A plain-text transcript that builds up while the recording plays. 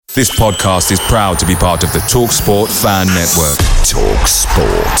This podcast is proud to be part of the TalkSport Fan Network.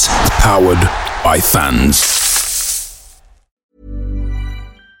 TalkSport. Powered by fans.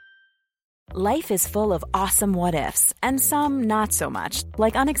 Life is full of awesome what-ifs, and some not so much,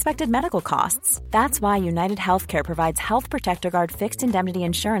 like unexpected medical costs. That's why United Healthcare provides Health Protector Guard fixed indemnity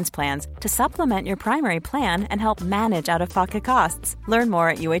insurance plans to supplement your primary plan and help manage out-of-pocket costs. Learn more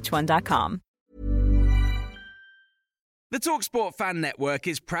at uh1.com. The TalkSport Fan Network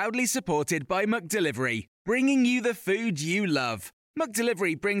is proudly supported by McDelivery, bringing you the food you love.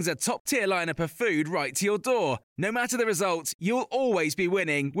 McDelivery brings a top-tier lineup of food right to your door. No matter the result, you'll always be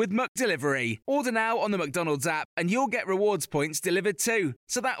winning with McDelivery. Order now on the McDonald's app and you'll get rewards points delivered too.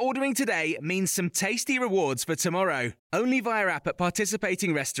 So that ordering today means some tasty rewards for tomorrow. Only via app at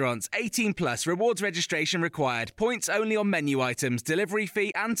participating restaurants. 18 plus. Rewards registration required. Points only on menu items. Delivery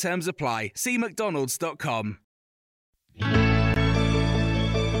fee and terms apply. See mcdonalds.com.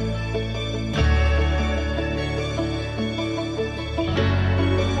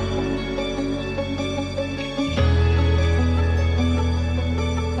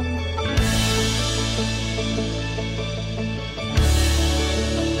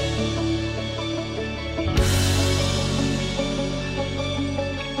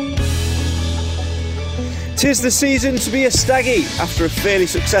 Tis the season to be a staggy. After a fairly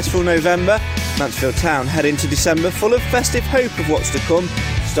successful November, Mansfield Town head into December full of festive hope of what's to come,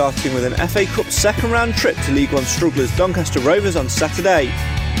 starting with an FA Cup second round trip to League One strugglers Doncaster Rovers on Saturday.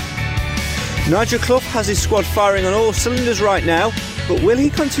 Nigel Clough has his squad firing on all cylinders right now, but will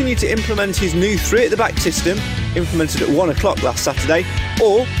he continue to implement his new 3 at the back system, implemented at 1 o'clock last Saturday,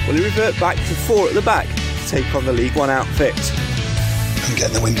 or will he revert back to 4 at the back to take on the League One outfit? And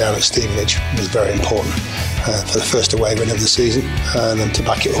getting the win down at Stevenage was very important for the first away win of the season, and then to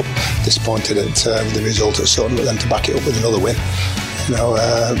back it up, disappointed at the result at Sutton, but then to back it up with another win,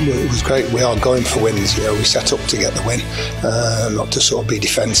 it was great. We are going for wins. We set up to get the win, not to sort of be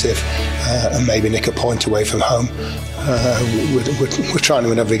defensive and maybe nick a point away from home. We're trying to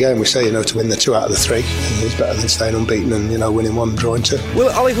win every game. We say to win the 2 out of the 3 is better than staying unbeaten and winning 1, drawing 2. Will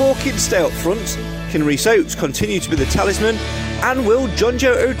Ollie Hawkins stay up front? Can Rhys Oates continue to be the talisman? And will John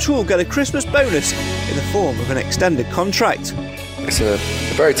Joe O'Toole get a Christmas bonus in the form of an extended contract? It's a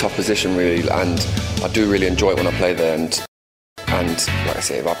very tough position really, and I do really enjoy it when I play there, and like I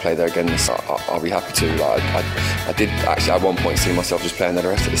say, if I play there again, I'll be happy to. I did actually at one point see myself just playing there the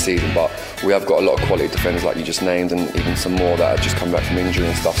rest of the season, but we have got a lot of quality defenders like you just named, and even some more that have just come back from injury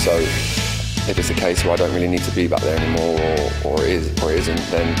and stuff, so if it's a case where I don't really need to be back there anymore, or it isn't,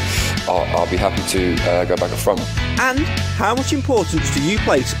 then I'll be happy to go back up front. And how much importance do you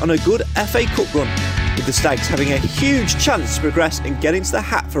place on a good FA Cup run, with the Stags having a huge chance to progress and get into the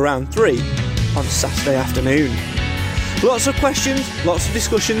hat for round 3 on Saturday afternoon? Lots of questions, lots of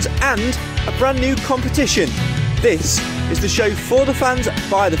discussions, and a brand new competition. This is the show for the fans,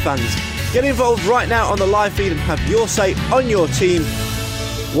 by the fans. Get involved right now on the live feed and have your say on your team.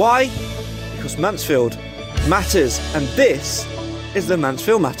 Why? Because Mansfield matters, and this is the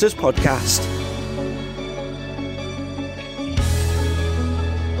Mansfield Matters podcast.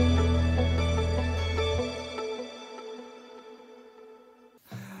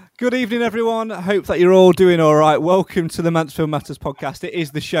 Good evening, everyone. I hope that you're all doing all right. Welcome to the Mansfield Matters podcast. It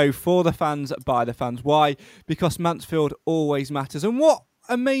is the show for the fans, by the fans. Why? Because Mansfield always matters. And what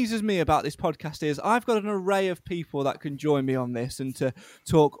amazes me about this podcast is I've got an array of people that can join me on this and to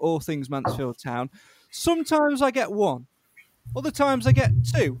talk all things Mansfield Town. Sometimes I get 1, other times I get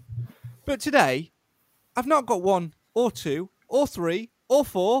 2. But today, I've not got 1 or 2 or 3 or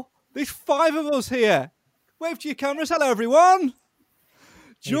 4. There's 5 of us here. Wave to your cameras. Hello, everyone.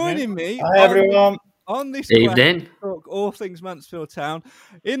 Joining me on this evening, talk all things Mansfield Town.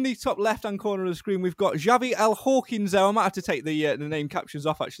 In the top left-hand corner of the screen, we've got Javi L. Hawkins. I might have to take the name captions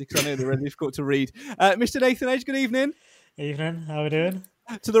off, actually, because I know they're really difficult to read. Mr. Nathan Edge, good evening. Evening, how are we doing?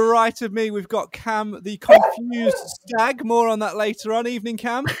 To the right of me, we've got Cam, the confused stag. More on that later on. Evening,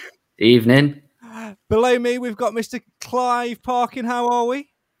 Cam. Evening. Below me, we've got Mr. Clive Parkin. How are we?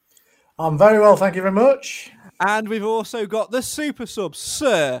 I'm very well, thank you very much. And we've also got the super sub,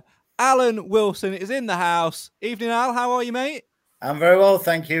 Sir Alan Wilson is in the house. Evening, Al. How are you, mate? I'm very well,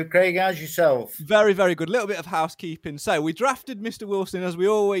 thank you. Craig, how's yourself? Very, very good. A little bit of housekeeping. So we drafted Mr. Wilson, as we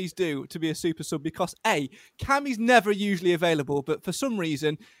always do, to be a super sub because, A, Cam is never usually available, but for some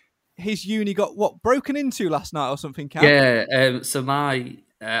reason, his uni got, broken into last night or something, Cam? Yeah, so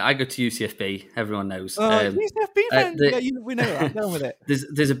I go to UCFB, everyone knows. UCFB, friend. We know that. Go on with it.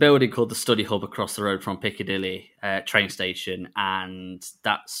 There's a building called the Study Hub across the road from Piccadilly train station, and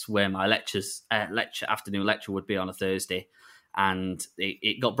that's where my afternoon lecture would be on a Thursday. and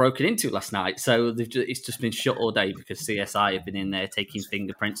it got broken into last night. So it's just been shut all day because CSI have been in there taking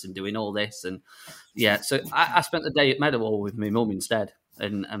fingerprints and doing all this. And so I spent the day at Meadowhall with my mum instead,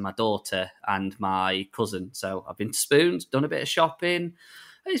 and my daughter and my cousin. So I've been to Spoons, done a bit of shopping.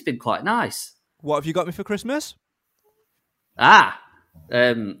 It's been quite nice. What have you got me for Christmas? You'll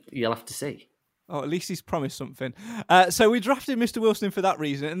have to see. Oh, at least he's promised something. So we drafted Mr. Wilson for that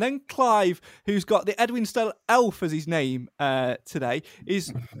reason. And then Clive, who's got the Edwin Stowe Elf as his name today,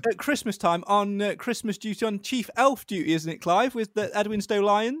 is at Christmas time on Christmas duty, on Chief Elf duty, isn't it, Clive, with the Edwin Stowe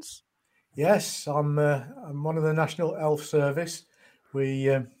Lions? Yes, I'm one of the National Elf Service.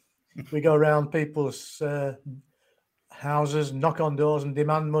 We go around people's houses, knock on doors and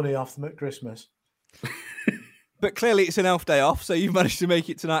demand money off them at Christmas. But clearly it's an elf day off, so you've managed to make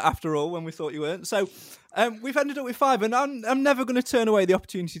it tonight after all, when we thought you weren't. So we've ended up with 5, and I'm never going to turn away the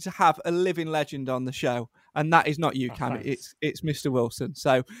opportunity to have a living legend on the show. And that is not you, Cam. It's Mr. Wilson.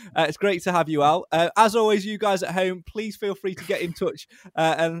 So it's great to have you, Al. As always, you guys at home, please feel free to get in touch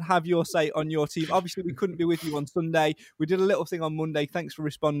and have your say on your team. Obviously, we couldn't be with you on Sunday. We did a little thing on Monday. Thanks for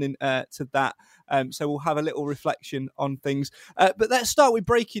responding to that. So we'll have a little reflection on things. But let's start with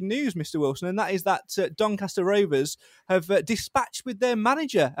breaking news, Mr. Wilson, and that is that Doncaster Rovers have dispatched with their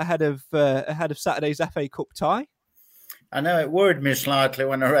manager ahead of Saturday's FA Cup tie. I know it worried me slightly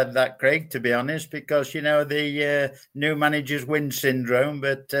when I read that, Craig, to be honest, because, the new manager's win syndrome,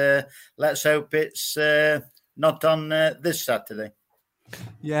 but let's hope it's not on this Saturday.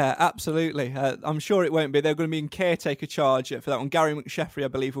 Yeah, absolutely. I'm sure it won't be. They're going to be in caretaker charge for that one. Gary McSheffrey, I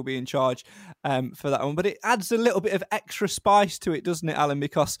believe, will be in charge for that one. But it adds a little bit of extra spice to it, doesn't it, Alan?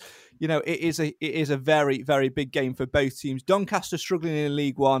 Because, it is a very, very big game for both teams. Doncaster struggling in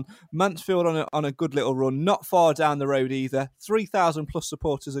League One. Mansfield on a good little run. Not far down the road either. 3,000 plus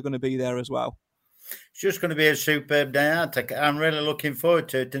supporters are going to be there as well. It's just going to be a superb day out. I'm really looking forward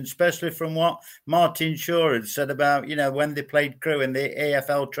to it, and especially from what Martin Shaw had said about, when they played Crewe in the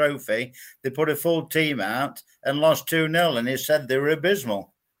AFL Trophy, they put a full team out and lost 2-0, and he said they were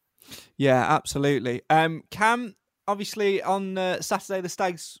abysmal. Yeah, absolutely. Cam, obviously on Saturday, the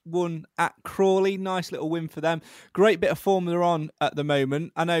Stags won at Crawley. Nice little win for them. Great bit of form they're on at the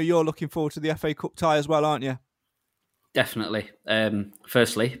moment. I know you're looking forward to the FA Cup tie as well, aren't you? Definitely.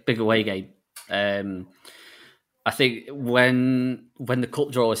 Firstly, big away game. I think when the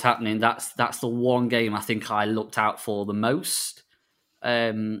cup draw was happening, that's the one game I think I looked out for the most.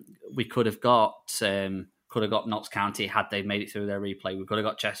 We could have got Notts County had they made it through their replay. We could have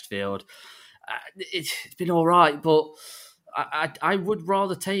got Chesterfield. It's been all right, but I would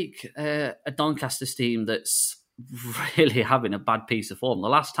rather take a Doncaster team that's really having a bad piece of form. The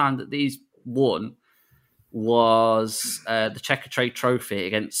last time that these won was the Checkatrade Trophy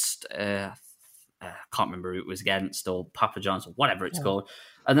against. I can't remember who it was against, or Papa John's, or whatever it's called.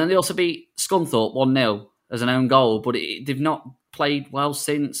 And then they also beat Scunthorpe 1-0 as an own goal, but they've not played well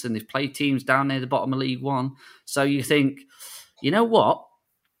since, and they've played teams down near the bottom of League One. So you think, you know what?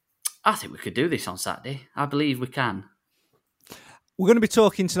 I think we could do this on Saturday. I believe we can. We're going to be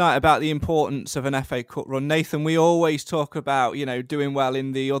talking tonight about the importance of an FA Cup run. Nathan, we always talk about, doing well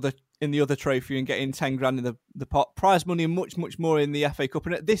in the other trophy and getting 10 grand in the pot. Prize money and much, much more in the FA Cup.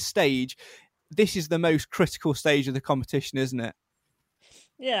 And at this stage, this is the most critical stage of the competition, isn't it?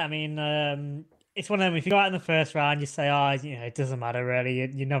 Yeah, I mean, it's one of them. If you go out in the first round, you say, it doesn't matter really.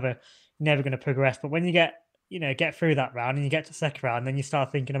 You're never going to progress. But when you get through that round and you get to the second round, then you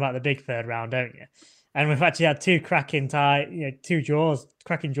start thinking about the big third round, don't you? And we've actually had two cracking draws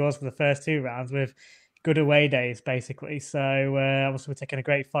for the first 2 rounds with good away days, basically. So obviously we're taking a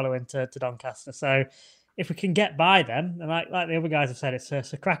great following to Doncaster. So if we can get by them, and like the other guys have said, it's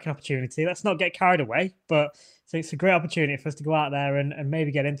a cracking opportunity. Let's not get carried away, but so it's a great opportunity for us to go out there and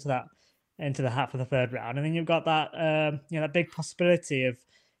maybe get into the hat for the third round. And then you've got that that big possibility of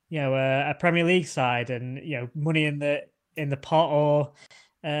a Premier League side and money in the pot, or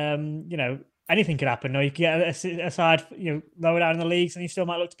anything could happen. Or you could get a side lower down in the leagues, and you still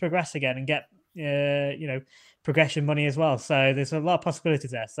might look to progress again and get progression money as well. So there's a lot of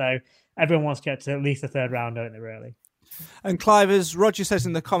possibilities there. So everyone wants to get to at least the third round, don't they, really? And Clive, as Roger says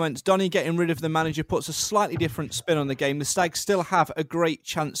in the comments, Donny getting rid of the manager puts a slightly different spin on the game. The Stags still have a great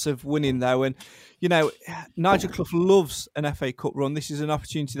chance of winning, though. And, Nigel Clough loves an FA Cup run. This is an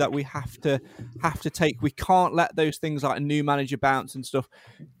opportunity that we have to take. We can't let those things like a new manager bounce and stuff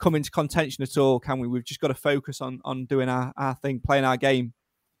come into contention at all, can we? We've just got to focus on doing our thing, playing our game.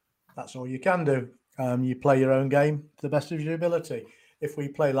 That's all you can do. You play your own game to the best of your ability. If we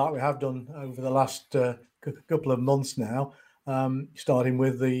play like we have done over the last couple of months now, starting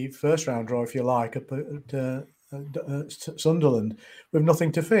with the first round draw, if you like, up at Sunderland with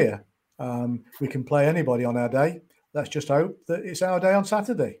nothing to fear. We can play anybody on our day. Let's just hope that it's our day on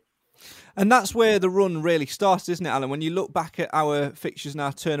Saturday. And that's where the run really started, isn't it, Alan? When you look back at our fixtures and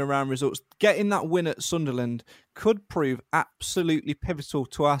our turnaround results, getting that win at Sunderland could prove absolutely pivotal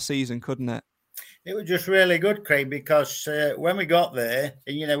to our season, couldn't it? It was just really good, Craig, because when we got there,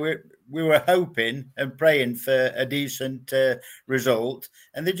 we were hoping and praying for a decent result.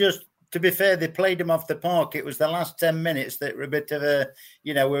 And they just, to be fair, they played them off the park. It was the last 10 minutes that were a bit of a,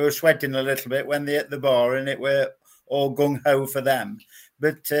 we were sweating a little bit when they hit the bar, and it were all gung-ho for them.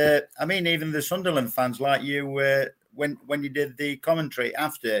 But, even the Sunderland fans like you, when you did the commentary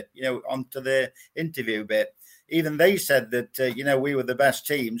after, onto the interview bit, even they said that, we were the best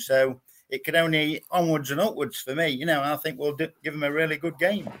team. So it could only onwards and upwards for me. I think we'll give them a really good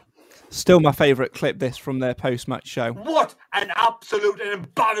game. Still my favourite clip, this, from their post-match show. What an absolute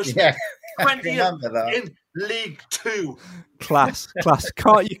embarrassment. Yeah, 20th in League Two. Class.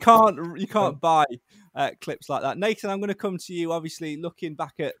 You can't buy clips like that. Nathan, I'm going to come to you. Obviously, looking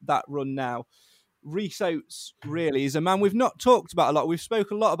back at that run now, Rhys Oates really is a man we've not talked about a lot. We've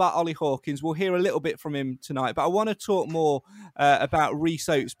spoken a lot about Ollie Hawkins. We'll hear a little bit from him tonight, but I want to talk more about Rhys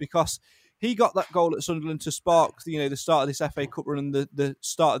Oates, because he got that goal at Sunderland to spark, the start of this FA Cup run and the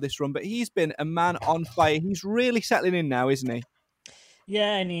start of this run. But he's been a man on fire. He's really settling in now, isn't he?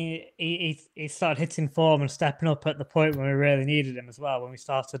 Yeah, and he started hitting form and stepping up at the point when we really needed him as well. When we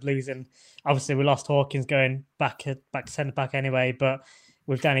started losing, obviously we lost Hawkins going back to centre back anyway. But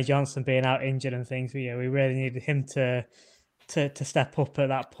with Danny Johnson being out injured and things, we really needed him to step up at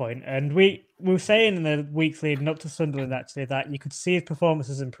that point. And we were saying in the weeks leading up to Sunderland actually that you could see his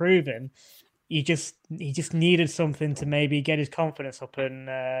performances improving. He just needed something to maybe get his confidence up and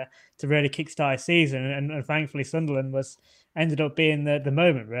to really kickstart his season. And thankfully Sunderland ended up being the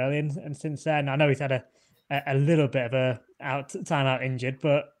moment really. And since then, I know he's had a little bit of a time out injured,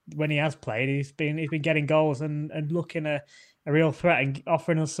 but when he has played, he's been getting goals and looking a real threat and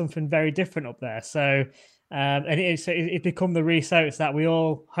offering us something very different up there. So. And it's become the Rhys Oates that we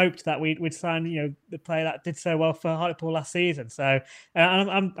all hoped that we'd sign, the player that did so well for Hartlepool last season. So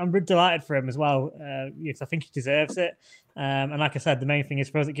I'm delighted for him as well. Because I think he deserves it. And like I said, the main thing is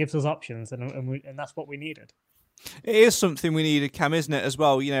for us, it gives us options, and that's what we needed. It is something we needed, Cam, isn't it? As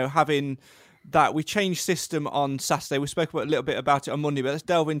well, having that we changed system on Saturday. We spoke a little bit about it on Monday, but let's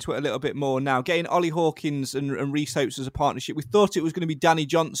delve into it a little bit more now. Getting Ollie Hawkins and Rhys Oates as a partnership. We thought it was going to be Danny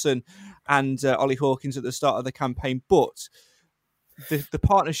Johnson and Ollie Hawkins at the start of the campaign, but the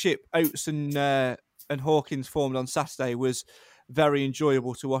partnership Oates and Hawkins formed on Saturday was very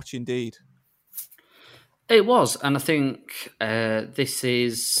enjoyable to watch indeed. It was, and I think this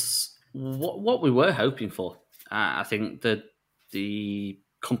is what we were hoping for. I think that the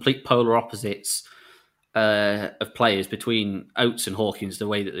complete polar opposites of players between Oates and Hawkins, the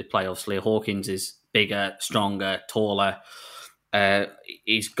way that they play. Obviously, Hawkins is bigger, stronger, taller.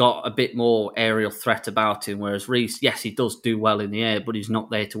 He's got a bit more aerial threat about him, whereas Rhys, yes, he does do well in the air, but he's not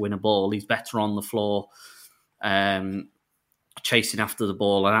there to win a ball. He's better on the floor, chasing after the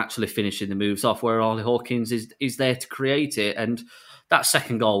ball and actually finishing the moves off, where Ollie Hawkins is there to create it. And that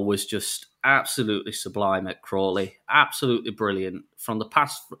second goal was just absolutely sublime at Crawley. Absolutely brilliant. From the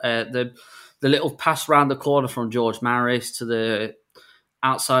pass, the little pass round the corner from George Maris to the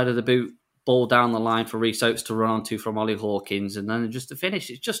outside of the boot, ball down the line for Rhys Oates to run onto from Ollie Hawkins, and then just to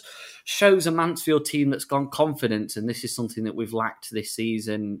finish. It just shows a Mansfield team that's gone confident, and this is something that we've lacked this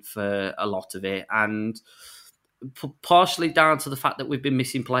season for a lot of it. And partially down to the fact that we've been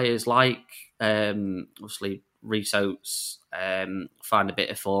missing players like, obviously, Rhys Oates find a bit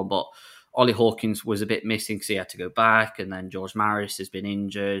of form, but Ollie Hawkins was a bit missing because he had to go back, and then George Maris has been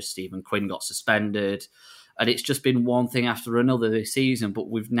injured, Stephen Quinn got suspended, and it's just been one thing after another this season. But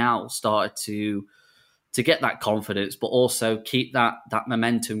we've now started to get that confidence, but also keep that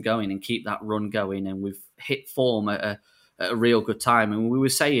momentum going and keep that run going, and we've hit form at a real good time. And we were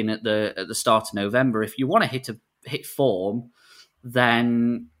saying at the start of November, if you want to hit form,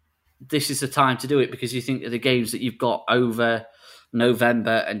 then this is the time to do it, because you think of the games that you've got over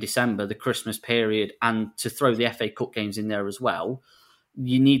November and December, the Christmas period, and to throw the FA Cup games in there as well,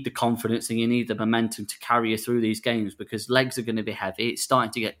 you need the confidence and you need the momentum to carry you through these games, because legs are going to be heavy. It's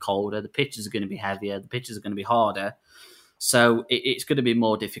starting to get colder. The pitches are going to be heavier. The pitches are going to be harder. So it's going to be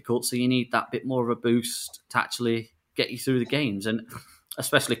more difficult. So you need that bit more of a boost to actually get you through the games. And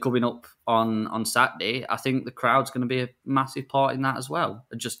especially coming up on Saturday, I think the crowd's going to be a massive part in that as well.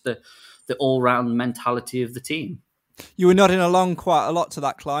 Just the all-round mentality of the team. You were nodding along quite a lot to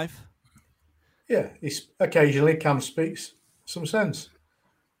that, Clive. Yeah, occasionally Cam speaks some sense.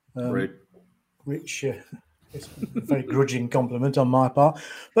 Rude. Which It's a very grudging compliment on my part.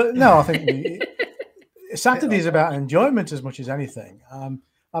 But no, I think Saturday is about enjoyment as much as anything. And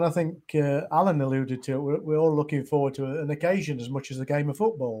I think Alan alluded to it. We're all looking forward to an occasion as much as the game of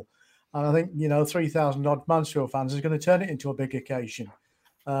football. And I think, 3,000 odd Mansfield fans is going to turn it into a big occasion.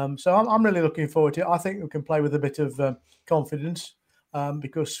 So I'm really looking forward to it. I think we can play with a bit of confidence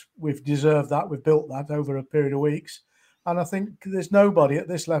because we've deserved that. We've built that over a period of weeks. And I think there's nobody at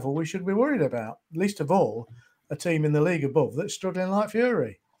this level we should be worried about, least of all a team in the league above that's struggling like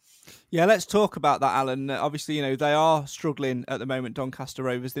fury. Yeah, let's talk about that, Alan. Obviously, they are struggling at the moment, Doncaster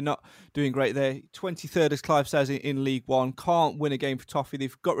Rovers. They're not doing great. They're 23rd, as Clive says, in League One. Can't win a game for Toffee.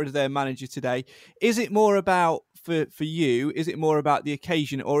 They've got rid of their manager today. Is it more about, for you, is it more about the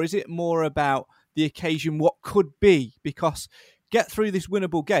occasion, or is it more about the occasion what could be? Because get through this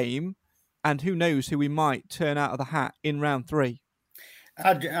winnable game, and who knows who we might turn out of the hat in round 3.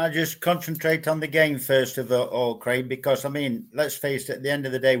 I just concentrate on the game first of all, Craig, because, let's face it, at the end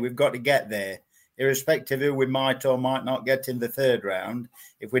of the day, we've got to get there, irrespective of who we might or might not get in the third round.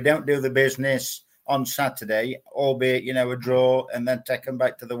 If we don't do the business on Saturday, albeit, a draw, and then take them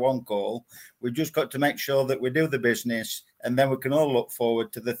back to the one call, we've just got to make sure that we do the business, and then we can all look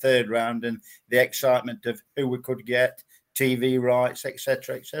forward to the third round and the excitement of who we could get, TV rights,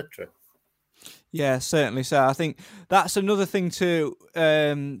 etc., etc. Yeah, certainly. So I think that's another thing to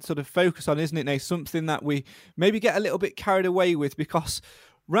sort of focus on, isn't it, Nate? Something that we maybe get a little bit carried away with, because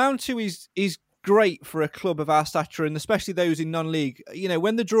round 2 is great for a club of our stature, and especially those in non-league.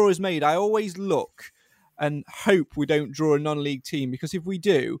 When the draw is made, I always look and hope we don't draw a non-league team, because if we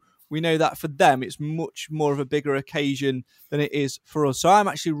do, we know that for them it's much more of a bigger occasion than it is for us. So I'm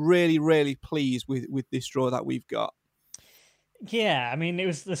actually really, really pleased with this draw that we've got. Yeah, it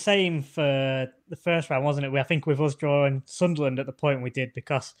was the same for the first round, wasn't it? I think with us drawing Sunderland at the point we did,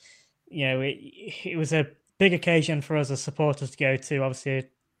 because, it was a big occasion for us as supporters to go to. Obviously, a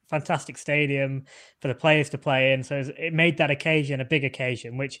fantastic stadium for the players to play in. So it made that occasion a big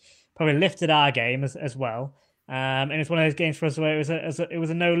occasion, which probably lifted our game as well. And it's one of those games for us where it was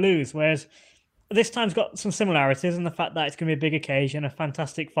a no-lose, whereas this time's got some similarities in the fact that it's going to be a big occasion, a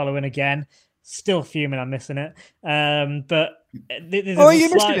fantastic following again. Still fuming I'm missing it. But are you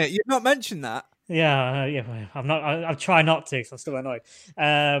missing it? You've not mentioned that. Yeah. I'm not. I'll try not to, because I'm still annoyed.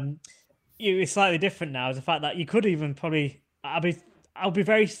 It's slightly different now. Is the fact that you could even probably. I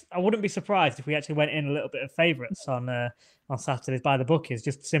wouldn't be surprised if we actually went in a little bit of favourites on Saturdays by the bookies,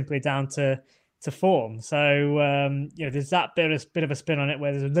 just simply down to form. So there's that bit of a spin on it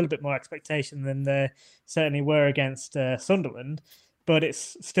where there's a little bit more expectation than there certainly were against Sunderland. But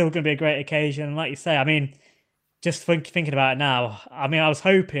it's still going to be a great occasion. And like you say, just thinking about it now, I was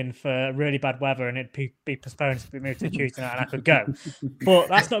hoping for really bad weather and it'd be postponed to be moved to Tuesday night and I could go. But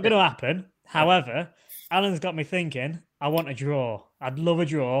that's not going to happen. However, Alan's got me thinking, I want a draw. I'd love a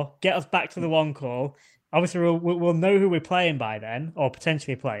draw. Get us back to the one call. Obviously, we'll know who we're playing by then, or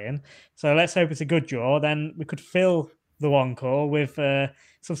potentially playing. So let's hope it's a good draw. Then we could fill the one call with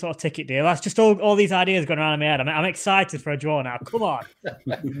some sort of ticket deal. That's just all these ideas going around in my head. I'm excited for a draw now. Come on.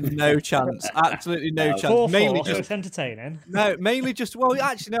 No chance. Absolutely no chance. 4-4, mainly so just it's entertaining. No, mainly just. Well,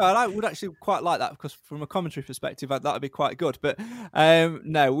 actually, no. I would actually quite like that, because from a commentary perspective, that would be quite good. But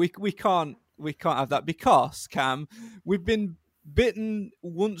no, we can't have that, because Cam, we've been bitten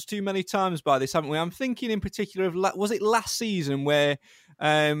once too many times by this, haven't we? I'm thinking in particular of was it last season where,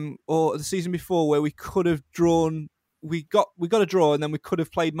 or the season before, where we could have drawn. We got a draw, and then we could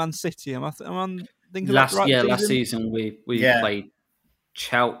have played Man City. Am I thinking last season we played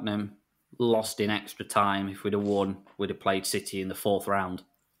Cheltenham, lost in extra time. If we'd have won, we'd have played City in the 4th round.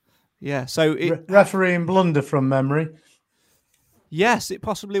 Yeah, so refereeing blunder from memory. Yes, it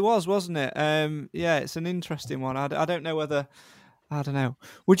possibly was, wasn't it? Yeah, it's an interesting one. I don't know whether. I don't know.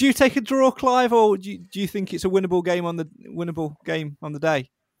 Would you take a draw, Clive, or do you think it's a winnable game on the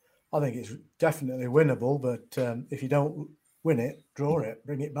day? I think it's definitely winnable, but if you don't win it, draw it,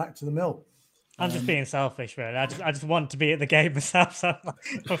 bring it back to the mill. I'm just being selfish, really. I just want to be at the game myself. So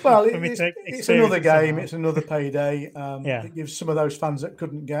it's another game. It's another payday. It gives some of those fans that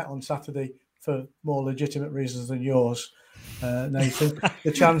couldn't get on Saturday for more legitimate reasons than yours, Nathan,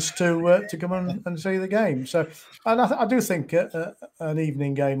 the chance to come and see the game. So, and I do think an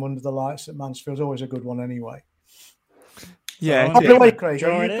evening game under the lights at Mansfield is always a good one anyway. Yeah. By the way, Craig,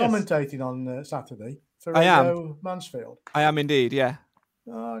 are you commentating on Saturday for Radio Mansfield? I am indeed, yeah.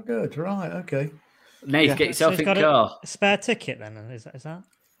 Oh, good. Right, okay. Nate, get yourself in car. A spare ticket then, is that?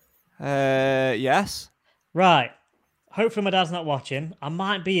 Yes. Right. Hopefully my dad's not watching. I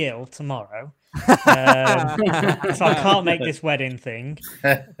might be ill tomorrow. So I can't make this wedding thing.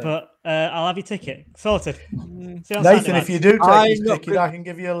 But I'll have your ticket sorted. Nathan, if you do take his ticket, I can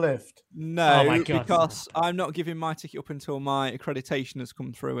give you a lift. No, because I'm not giving my ticket up until my accreditation has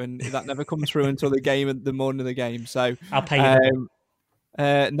come through, and that never comes through until the morning of the game. So I'll pay you.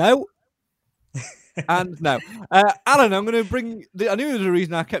 No. And no. Alan, I'm going to bring... I knew there was a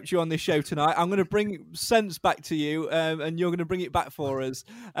reason I kept you on this show tonight. I'm going to bring sense back to you, and you're going to bring it back for us.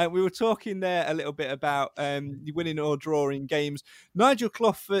 We were talking there a little bit about winning or drawing games. Nigel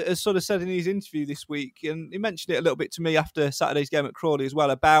Clough has sort of said in his interview this week, and he mentioned it a little bit to me after Saturday's game at Crawley as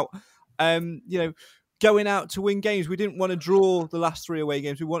well, about going out to win games. We didn't want to draw the last 3 away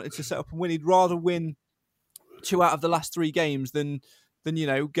games. We wanted to set up and win. He'd rather win 2 out of the last 3 games than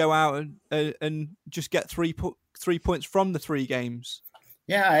go out and just get 3 points from the 3 games.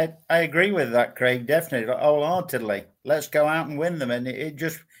 Yeah, I agree with that, Craig. Definitely, wholeheartedly. Let's go out and win them, and it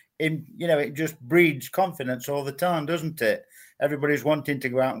just breeds confidence all the time, doesn't it? Everybody's wanting to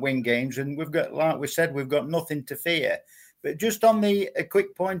go out and win games, and we've got, like we said, we've got nothing to fear. But just on a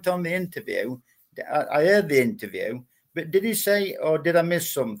quick point on the interview, I heard the interview, but did he say, or did I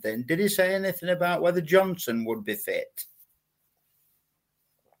miss something? Did he say anything about whether Johnson would be fit?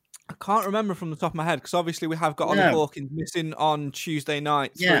 I can't remember from the top of my head, because obviously we have got Ollie Hawkins missing on Tuesday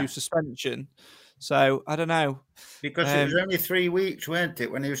night through suspension. So I don't know. Because it was only 3 weeks, weren't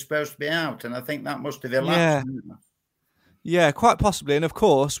it, when he was supposed to be out? And I think that must have elapsed. Yeah, quite possibly. And of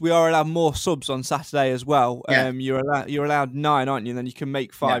course, we are allowed more subs on Saturday as well. Yeah. You're allowed 9, aren't you? And then you can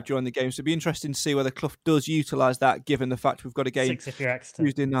make 5 during the game. So it'd be interesting to see whether Clough does utilise that, given the fact we've got a game 6 if you're extra.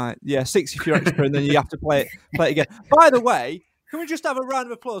 Tuesday night. Yeah, 6 if you're extra, and then you have to play it again. By the way, can we just have a round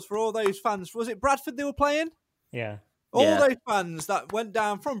of applause for all those fans? Was it Bradford they were playing? Yeah. All those fans that went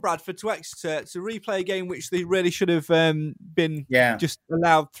down from Bradford to Exeter to replay a game which they really should have been just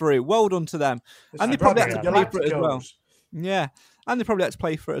allowed through. Well done to them. And they probably had to pay for it as well. Yeah. And they probably had to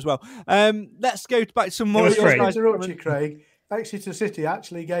play for it as well. Let's go back to some more. Interrupt you, Craig. Exeter City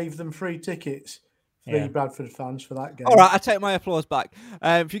actually gave them free tickets for the Bradford fans for that game. All right, I take my applause back.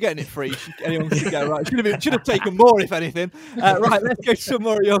 If you're getting it free, anyone should go. Right, should have taken more, if anything. Right, let's go to some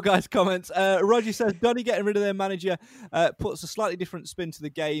more of your guys' comments. Roger says Donny getting rid of their manager puts a slightly different spin to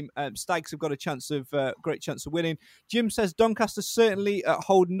the game. Stags have got a great chance of winning. Jim says Doncaster certainly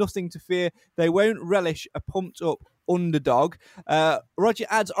hold nothing to fear. They won't relish a pumped up underdog. Roger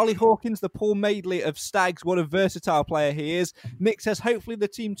adds Ollie Hawkins, the Paul Madeley of Stags. What a versatile player he is. Nick says hopefully the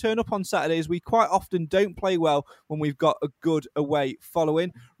team turn up on Saturdays. We quite often don't play well when we've got a good away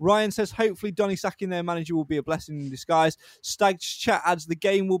following. Ryan says hopefully Donny sacking their manager will be a blessing in disguise. Stags chat adds the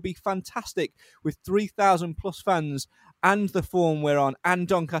game will be fantastic with 3,000 plus fans and the form we're on, and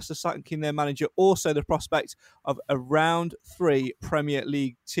Doncaster sacking their manager, also the prospect of a round 3 Premier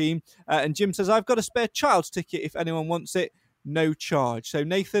League team. And Jim says, I've got a spare child's ticket if anyone wants it, no charge. So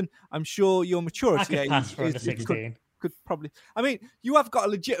Nathan, I'm sure your maturity age pass for under 16. Could probably. I mean, you have got a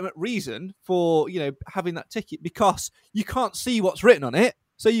legitimate reason for having that ticket, because you can't see what's written on it,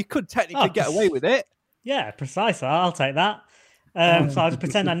 so you could technically get away with it. Yeah, precisely. I'll take that. So I'll just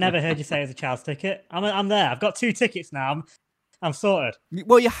pretend I never heard you say it was a child's ticket. I'm there. I've got 2 tickets now. I'm sorted.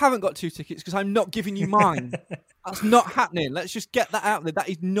 Well, you haven't got 2 tickets because I'm not giving you mine. That's not happening. Let's just get that out there. That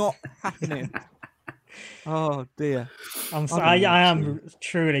is not happening. Oh dear. I am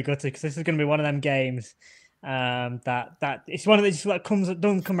truly gutted, because this is going to be one of them games that it's one of these that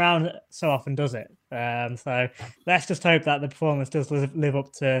doesn't come around so often, does it? So let's just hope that the performance does live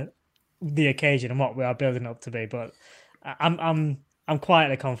up to the occasion and what we are building up to be. But I'm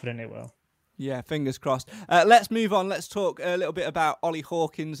quietly confident it will. Yeah, fingers crossed. Let's move on. Let's talk a little bit about Ollie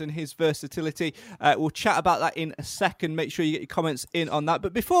Hawkins and his versatility. We'll chat about that in a second. Make sure you get your comments in on that.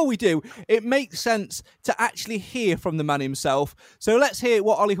 But before we do, it makes sense to actually hear from the man himself. So let's hear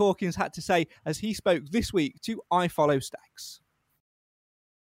what Ollie Hawkins had to say as he spoke this week to I Follow Stags.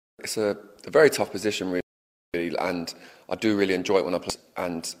 It's a very tough position, really. And I do really enjoy it when I play.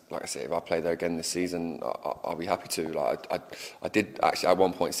 And like I say, if I play there again this season, I'll be happy to. I did actually at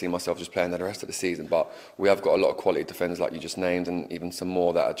one point see myself just playing there the rest of the season. But we have got a lot of quality defenders, like you just named, and even some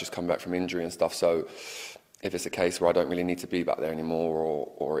more that are just come back from injury and stuff. So if it's a case where I don't really need to be back there anymore,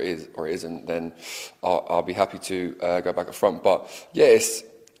 or it is or it isn't, then I'll be happy to go back up front. But yeah, it's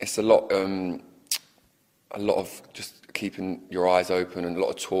a lot of just keeping your eyes open and a lot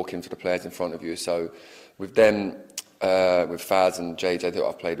of talking to the players in front of you. So with them, with Faz and JJ, that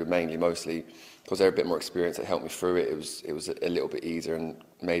I've played with mostly, because they're a bit more experienced, it helped me through it. It was a little bit easier, and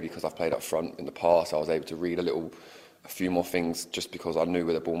maybe because I've played up front in the past, I was able to read a few more things just because I knew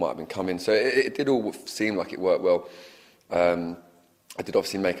where the ball might have been coming. So it did all seem like it worked well. I did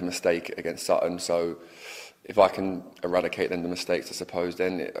obviously make a mistake against Sutton, so if I can eradicate then the mistakes, I suppose,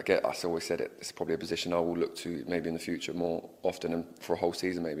 then I always said it's probably a position I will look to maybe in the future more often and for a whole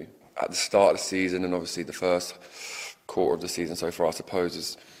season maybe. At the start of the season and obviously the first quarter of the season so far, I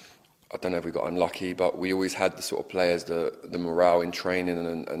suppose, I don't know if we got unlucky, but we always had the sort of players, the morale in training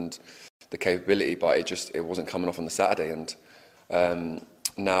and the capability, but it wasn't coming off on the Saturday. And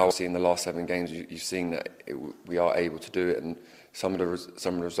now, seeing the last 7 games, you've seen that we are able to do it, and some of the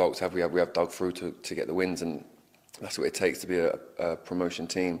results we have dug through to get the wins, and that's what it takes to be a promotion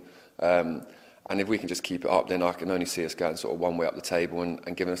team. And if we can just keep it up, then I can only see us going sort of one way up the table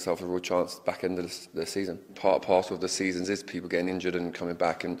and giving ourselves a real chance back end of the season. Part and parcel of the seasons is people getting injured and coming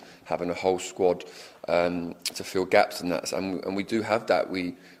back and having a whole squad to fill gaps in that. And we do have that.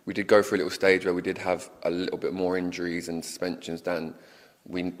 We did go through a little stage where we did have a little bit more injuries and suspensions than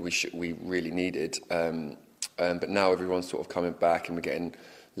we really needed. But now everyone's sort of coming back and we're getting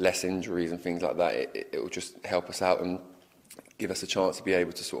less injuries and things like that. It will just help us out and give us a chance to be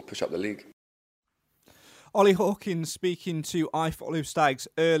able to sort of push up the league. Ollie Hawkins speaking to iFollow Stags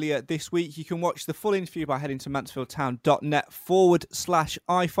earlier this week. You can watch the full interview by heading to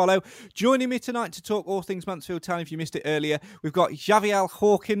mansfieldtown.net/iFollow. Joining me tonight to talk all things Mansfield Town, if you missed it earlier, we've got Javier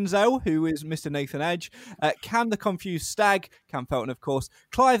Hawkinso, who is Mr. Nathan Edge, Cam the Confused Stag, Cam Felton, of course,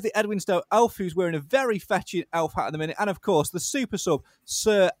 Clive the Edwinstowe Elf, who's wearing a very fetching elf hat at the minute, and of course the super sub,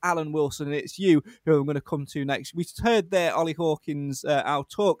 Sir Alan Wilson. And it's you who I'm going to come to next. We heard there Ollie Hawkins, our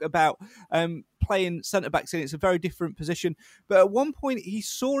talk about playing centre-backs in. It's a very different position. But at one point, he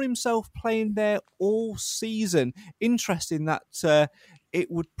saw himself playing there all season. Interesting that it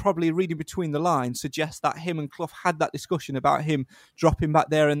would probably, reading between the lines, suggest that him and Clough had that discussion about him dropping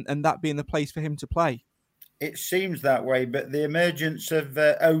back there and that being the place for him to play. It seems that way, but the emergence of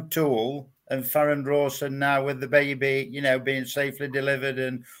O'Toole and Farron Rawson now with the baby, being safely delivered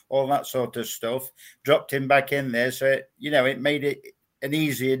and all that sort of stuff, dropped him back in there. So, it made it an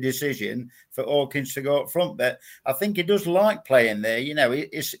easier decision for Hawkins to go up front. But I think he does like playing there.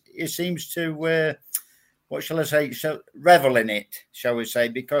 He seems to, what shall I say, revel in it, shall we say,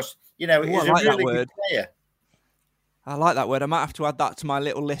 because, he's a really good player. I like that word. I might have to add that to my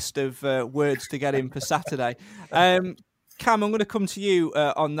little list of words to get in for Saturday. Cam, I'm going to come to you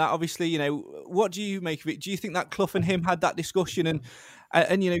on that. Obviously, what do you make of it? Do you think that Clough and him had that discussion?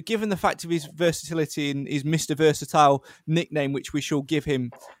 And given the fact of his versatility and his Mr. Versatile nickname, which we shall give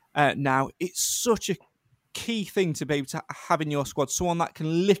him now, it's such a key thing to be able to have in your squad, someone that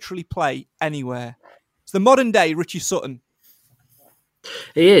can literally play anywhere. It's the modern day Richie Sutton.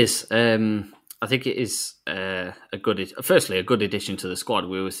 He is. I think it is a good addition to the squad.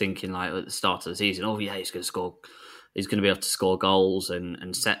 We were thinking like at the start of the season, he's going to score. He's going to be able to score goals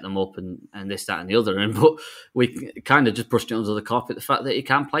and set them up and this, that and the other. But we kind of just brushed it under the carpet, the fact that he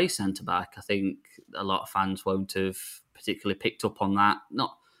can play centre-back. I think a lot of fans won't have particularly picked up on that.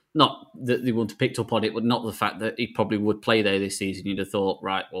 Not that they wouldn't have picked up on it, but not the fact that he probably would play there this season. You'd have thought,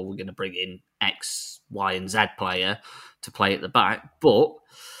 right, well, we're going to bring in X, Y and Z player to play at the back. But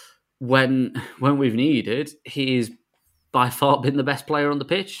when we've needed, he's by far been the best player on the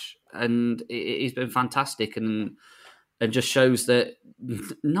pitch. And he's been fantastic and just shows that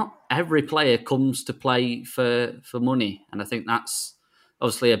not every player comes to play for money. And I think that's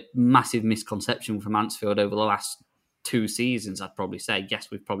obviously a massive misconception from Mansfield over the last 2 seasons, I'd probably say.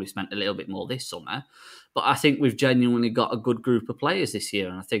 Yes, we've probably spent a little bit more this summer, but I think we've genuinely got a good group of players this year.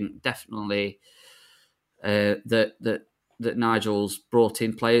 And I think definitely that Nigel's brought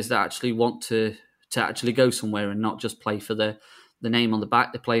in players that actually want to actually go somewhere and not just play for the name on the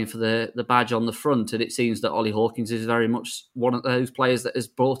back. They're playing for the badge on the front. And it seems that Ollie Hawkins is very much one of those players that has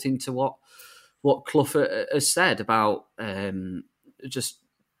brought into what Clough has said about just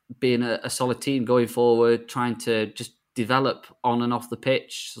being a solid team going forward, trying to just develop on and off the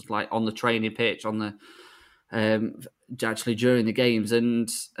pitch, like on the training pitch, on the actually during the games, and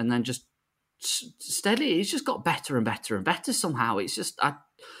then just steady. He's just got better and better and better somehow. It's just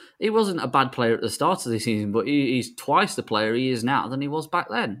he wasn't a bad player at the start of the season, but he's twice the player he is now than he was back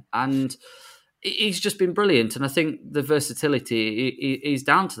then. And he's just been brilliant. And I think the versatility is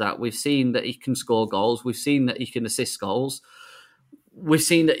down to that. We've seen that he can score goals. We've seen that he can assist goals. We've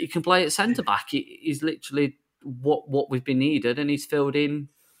seen that he can play at centre-back. He's literally what we've been needed, and he's filled in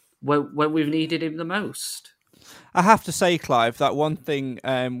when we've needed him the most. I have to say, Clive, that one thing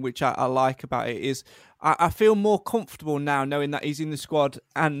which I like about it is I feel more comfortable now knowing that he's in the squad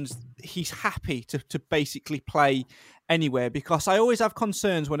and he's happy to basically play anywhere, because I always have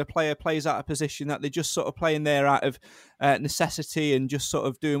concerns when a player plays out of position that they're just sort of playing there out of necessity and just sort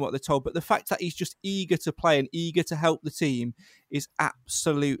of doing what they're told. But the fact that he's just eager to play and eager to help the team is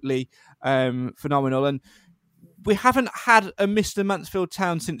absolutely phenomenal. And we haven't had a Mr. Mansfield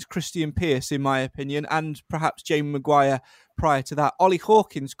Town since Christian Pearce, in my opinion, and perhaps Jamie Maguire prior to that. Ollie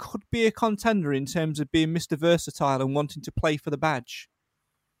Hawkins could be a contender in terms of being Mr. Versatile and wanting to play for the badge.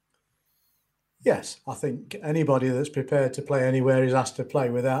 Yes, I think anybody that's prepared to play anywhere is asked to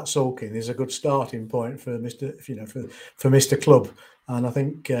play without sulking is a good starting point for Mr. Club, and I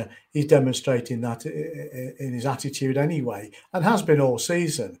think he's demonstrating that in his attitude anyway, and has been all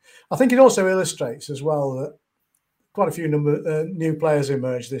season. I think it also illustrates as well that quite a few new players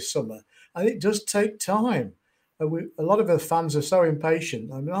emerged this summer, and it does take time. A lot of the fans are so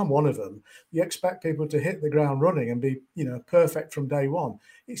impatient. I mean, I'm one of them. You expect people to hit the ground running and be, perfect from day one.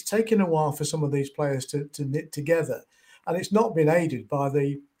 It's taken a while for some of these players to knit together, and it's not been aided by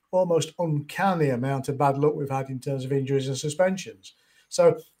the almost uncanny amount of bad luck we've had in terms of injuries and suspensions.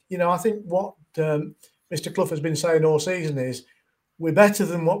 So, I think what Mr. Clough has been saying all season is we're better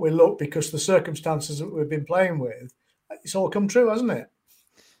than what we look because the circumstances that we've been playing with, it's all come true, hasn't it?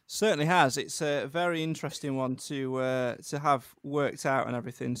 Certainly has. It's a very interesting one to have worked out and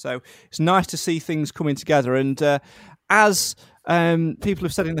everything. So it's nice to see things coming together. And as people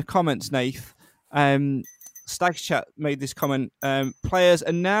have said in the comments, Nath, Stags Chat made this comment. Players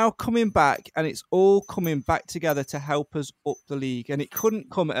are now coming back, and it's all coming back together to help us up the league. And it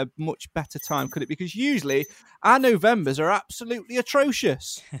couldn't come at a much better time, could it? Because usually our Novembers are absolutely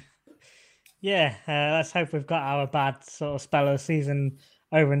atrocious. Yeah, let's hope we've got our bad sort of spell of season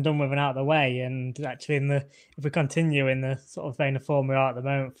over and done with and out of the way. And actually, if we continue in the sort of vein of form we are at the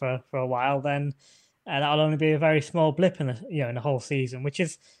moment for a while, then that'll only be a very small blip in the whole season, which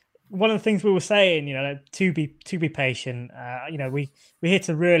is one of the things we were saying. To be patient. We hit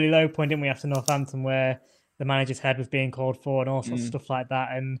a really low point, didn't we, after Northampton, where the manager's head was being called for and all sorts of stuff like that.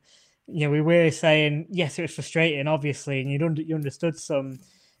 And we were saying yes, it was frustrating, obviously, and you understood some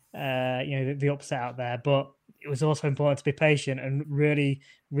the upset out there, but it was also important to be patient and really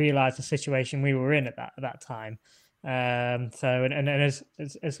realise the situation we were in at that time. So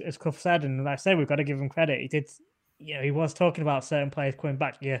as Clough said, and like I say, we've got to give him credit. He did, he was talking about certain players coming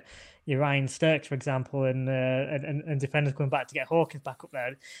back. Your Ryan Sturks, for example, and defenders coming back to get Hawkins back up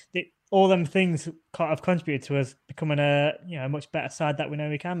there. All them things have contributed to us becoming a much better side that we know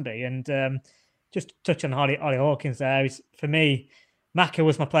we can be. And just to touch on Ollie Hawkins there, for me, Maka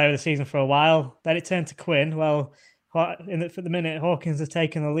was my player of the season for a while. Then it turned to Quinn. Well, for the minute, Hawkins has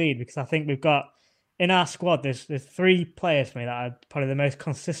taken the lead because I think we've got in our squad. There's three players for me that are probably the most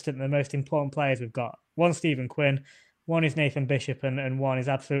consistent and the most important players we've got. One Stephen Quinn, one is Nathan Bishop, and one is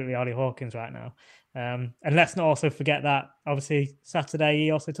absolutely Ollie Hawkins right now. And let's not also forget that obviously Saturday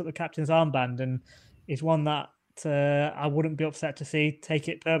he also took the captain's armband and is one that I wouldn't be upset to see take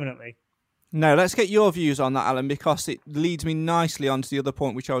it permanently. No, let's get your views on that, Alan, because it leads me nicely on to the other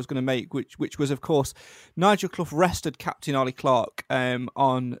point which I was going to make, which was, of course, Nigel Clough rested captain Ollie Clarke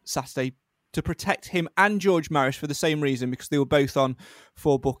on Saturday to protect him and George Marish for the same reason, because they were both on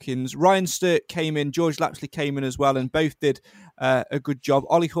 4 bookings. Ryan Sturck came in, George Lapsley came in as well, and both did a good job.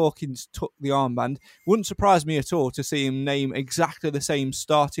 Ollie Hawkins took the armband. Wouldn't surprise me at all to see him name exactly the same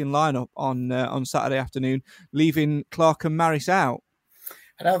starting lineup on Saturday afternoon, leaving Clarke and Marish out.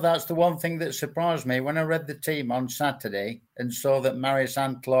 I know that's the one thing that surprised me when I read the team on Saturday and saw that Marish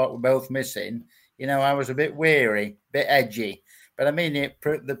and Clarke were both missing. I was a bit weary, a bit edgy. But I mean,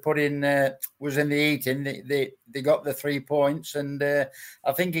 the pudding was in the eating. They got the 3 points, and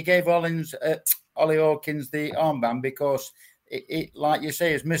I think he gave Ollie Hawkins the armband because it, like you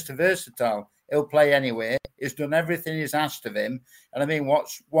say, is Mr. Versatile. He'll play anywhere. He's done everything he's asked of him. And I mean,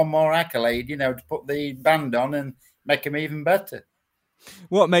 what's one more accolade, to put the band on and make him even better?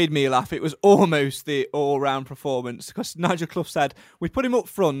 What made me laugh, it was almost the all-round performance, because Nigel Clough said, we put him up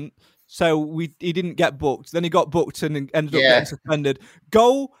front, so he didn't get booked. Then he got booked and ended up getting suspended.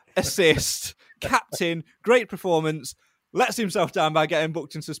 Goal, assist, captain, great performance. Lets himself down by getting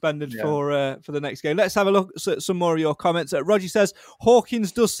booked and suspended for the next game. Let's have a look at some more of your comments. Roger says,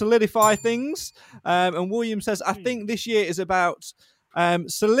 Hawkins does solidify things. And William says, I think this year is about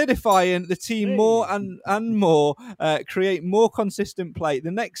solidifying the team more and more, create more consistent play.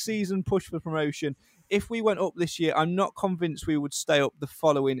 The next season push for promotion if we went up this year, I'm not convinced we would stay up the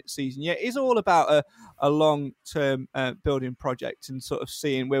following season. Yeah, it's all about a long-term building project and sort of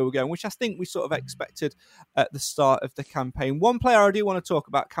seeing where we're going, which I think we sort of expected at the start of the campaign. One player I do want to talk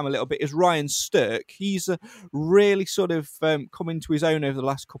about, Cam, a little bit is Ryan Stirk. He's really sort of come into his own over the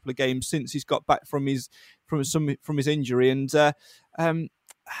last couple of games since he's got back from his injury, and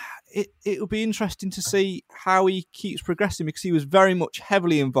it'll be interesting to see how he keeps progressing, because he was very much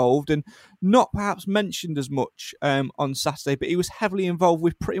heavily involved and not perhaps mentioned as much on Saturday, but he was heavily involved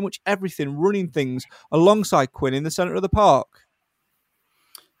with pretty much everything, running things alongside Quinn in the centre of the park.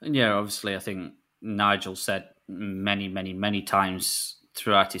 And yeah, obviously, I think Nigel said many times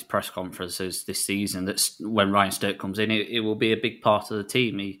throughout his press conferences this season that when Ryan Stirk comes in, it will be a big part of the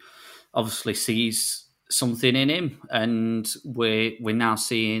team. He obviously sees something in him, and we're now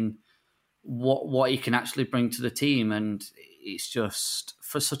seeing what he can actually bring to the team. And it's just,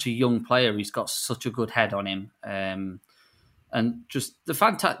 for such a young player, he's got such a good head on him. And just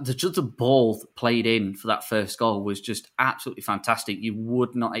the ball played in for that first goal was just absolutely fantastic. You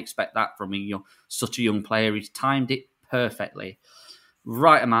would not expect that from such a young player. He's timed it perfectly.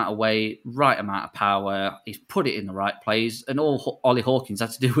 Right amount of weight, right amount of power. He's put it in the right place, and all Ollie Hawkins had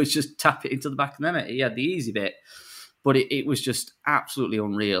to do was just tap it into the back of the net. He had the easy bit, but it was just absolutely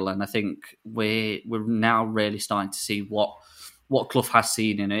unreal. And I think we're now really starting to see what Clough has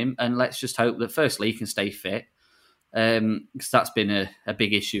seen in him, and let's just hope that firstly he can stay fit, because that's been a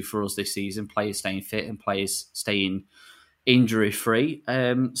big issue for us this season: players staying fit and players staying injury free.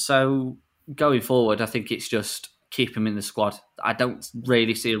 So going forward, I think it's just keep him in the squad. I don't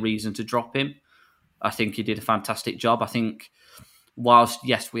really see a reason to drop him. I think he did a fantastic job. I think whilst,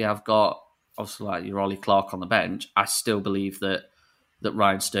 yes, we have got obviously like your Ollie Clark on the bench, I still believe that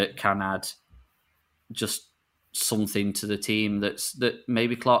Ryan Stirk can add just something to the team that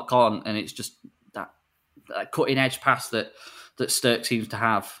maybe Clark can't, and it's just that cutting edge pass that Stirk seems to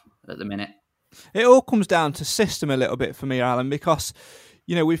have at the minute. It all comes down to system a little bit for me, Alan, because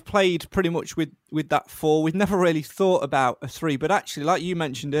we've played pretty much with that 4. We've never really thought about a 3, but actually, like you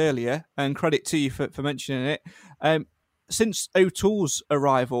mentioned earlier, and credit to you for mentioning it, since O'Toole's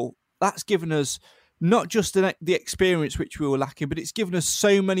arrival, that's given us not just the experience which we were lacking, but it's given us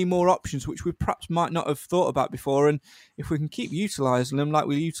so many more options which we perhaps might not have thought about before. And if we can keep utilising them like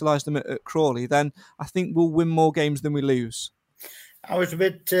we utilised them at Crawley, then I think we'll win more games than we lose. I was a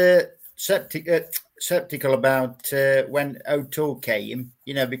bit sceptical about when O'Toole came,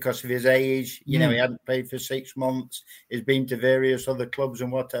 because of his age. He hadn't played for 6 months. He's been to various other clubs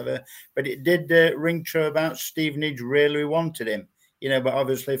and whatever. But it did ring true about Stevenage really wanted him, but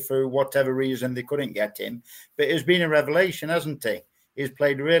obviously for whatever reason they couldn't get him. But it's been a revelation, hasn't he? He's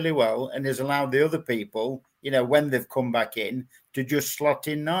played really well and has allowed the other people, when they've come back in, to just slot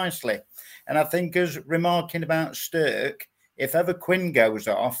in nicely. And I think, as remarking about Stirk, if ever Quinn goes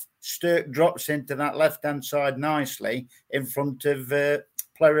off, Stirk drops into that left-hand side nicely in front of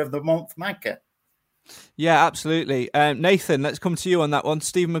Player of the Month, Macca. Yeah, absolutely. Nathan, let's come to you on that one.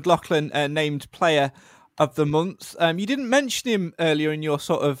 Stephen McLaughlin named Player of the Month. You didn't mention him earlier in your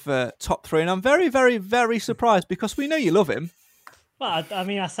sort of top 3, and I'm very, very, very surprised because we know you love him. Well,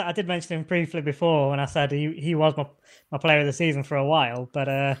 I did mention him briefly before when I said he was my player of the season for a while,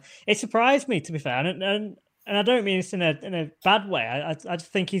 but it surprised me, to be fair, and I don't mean this in a bad way. I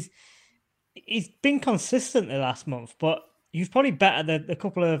just think he's been consistent the last month, but he's probably better the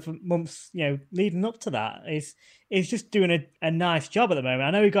couple of months leading up to that. He's just doing a nice job at the moment. I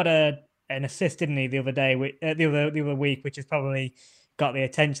know he got an assist, didn't he, the other week, which has probably got the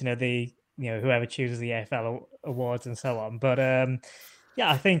attention of the whoever chooses the AFL awards and so on. But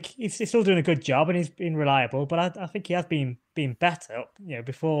I think he's still doing a good job and he's been reliable. But I think he has been better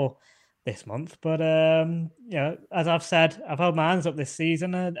before this month. But as I've said, I've held my hands up this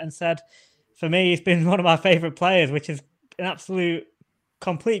season and said, for me, he's been one of my favourite players, which is an absolute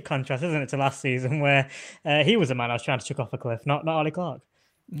complete contrast, isn't it, to last season where he was the man I was trying to chuck off a cliff, not Ollie Clark.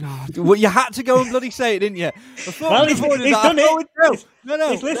 No, well, you had to go and bloody say it, didn't you? He's done it.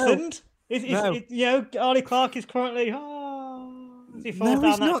 He's listened. No. Ollie Clark is currently is he falling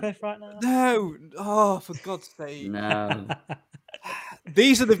down that cliff right now? No. Oh, for God's sake. No.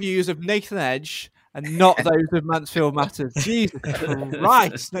 These are the views of Nathan Edge and not those of Mansfield Matters. Jesus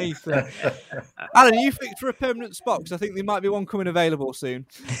Christ, Nathan. Alan, are you fixed for a permanent spot? Because I think there might be one coming available soon.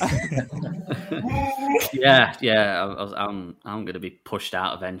 Yeah. I'm going to be pushed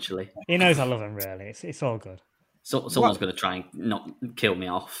out eventually. He knows I love him, really. It's all good. So someone's going to try and not kill me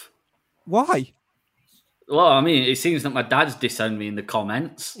off. Why? Well, I mean, it seems that my dad's disowned me in the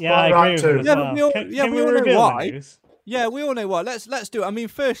comments. Yeah, I agree with him. We all know why. Yeah, we all know why. Let's do it. I mean,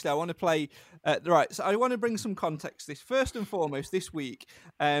 firstly, I want to play. Right, so I want to bring some context. First and foremost, this week,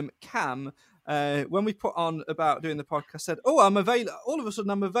 Cam, when we put on about doing the podcast, said, "Oh, I'm available." All of a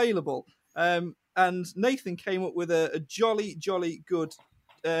sudden, I'm available. And Nathan came up with a jolly good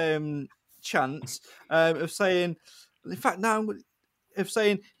chance of saying, in fact, now of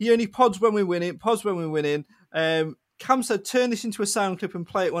saying he only pods when we win it. Cam said, "Turn this into a sound clip and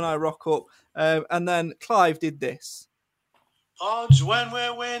play it when I rock up." And then Clive did this. Pods when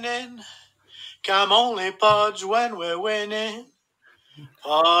we're winning. Cam only pods when we're winning.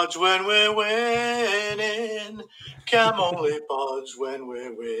 Pods when we're winning. Cam only pods when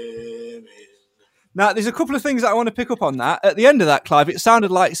we're winning. Now, there's a couple of things that I want to pick up on that. At the end of that, Clive, it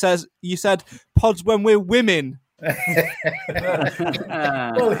sounded like you said pods when we're women. Well,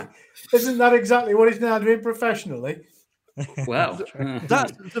 isn't that exactly what he's now doing professionally? Well,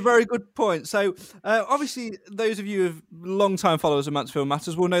 that's a very good point. So, obviously, those of you who are long-time followers of Mansfield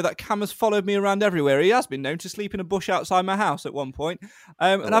Matters will know that Cam has followed me around everywhere. He has been known to sleep in a bush outside my house at one point,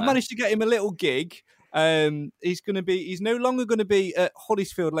 and I've managed to get him a little gig. He's no longer going to be at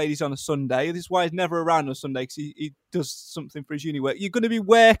Huddersfield Ladies on a Sunday. This is why he's never around on a Sunday, because he does something for his uni work. You're going to be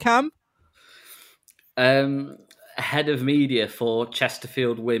where, Cam? Head of media for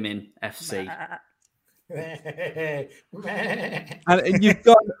Chesterfield Women FC. And you've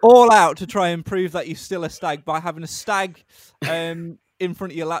gone all out to try and prove that you're still a stag by having a stag in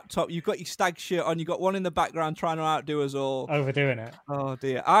front of your laptop. You've got your stag shirt on. You've got one in the background trying to outdo us all. Overdoing it. Oh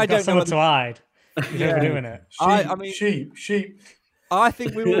dear! I don't know. Someone to hide. You're overdoing it. Sheep. I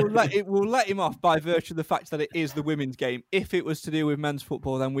think we'll let him off by virtue of the fact that it is the women's game. If it was to do with men's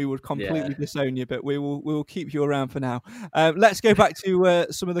football, then we would completely disown you. But we will keep you around for now. Let's go back to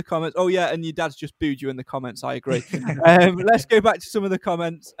some of the comments. Oh yeah, and your dad's just booed you in the comments. I agree. Let's go back to some of the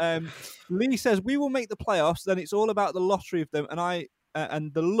comments. Lee says we will make the playoffs. Then it's all about the lottery of them,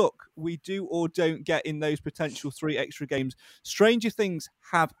 and the luck we do or don't get in those potential 3 extra games. Stranger things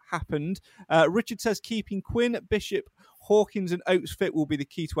have happened. Richard says keeping Quinn, Bishop, Hawkins and Oates fit will be the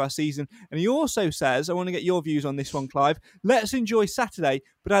key to our season. And he also says, I want to get your views on this one, Clive. Let's enjoy Saturday,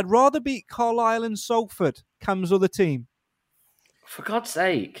 but I'd rather beat Carlisle and Salford, Cam's other team. For God's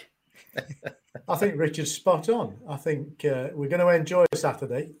sake. I think Richard's spot on. I think we're going to enjoy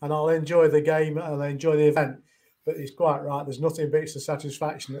Saturday, and I'll enjoy the game, I'll enjoy the event. But he's quite right. There's nothing beats the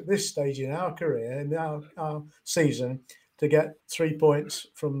satisfaction at this stage in our career, in our season, to get 3 points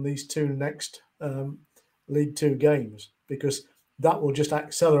from these 2 next League 2 games, because that will just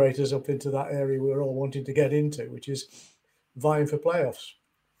accelerate us up into that area we're all wanting to get into, which is vying for playoffs.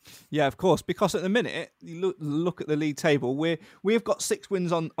 Yeah, of course, because at the minute, you look at the league table, we've got 6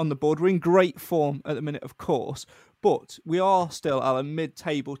 wins on the board. We're in great form at the minute, of course, but we are still, Alan,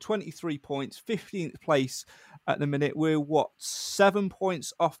 mid-table, 23 points, 15th place at the minute. We're, 7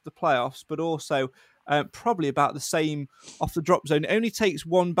 points off the playoffs, but also probably about the same off the drop zone. It only takes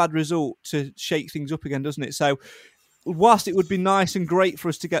one bad result to shake things up again, doesn't it? So whilst it would be nice and great for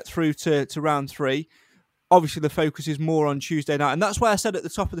us to get through to round 3, obviously the focus is more on Tuesday night. And that's why I said at the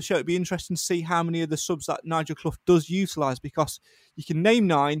top of the show, it'd be interesting to see how many of the subs that Nigel Clough does utilise, because you can name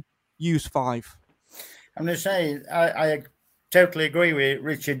 9, use 5. I'm going to say, I totally agree with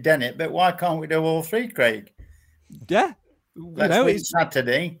Richard Dennett, but why can't we do all 3, Craig? Yeah. Let's win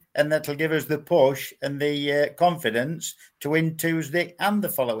Saturday, and that'll give us the push and the confidence to win Tuesday and the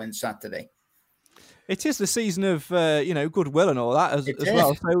following Saturday. It is the season of goodwill and all that as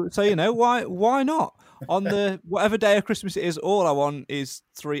well. So why not? On the whatever day of Christmas it is, all I want is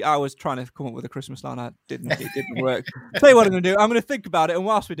 3 hours trying to come up with a Christmas line. It didn't work. Tell you what I'm going to do. I'm going to think about it, and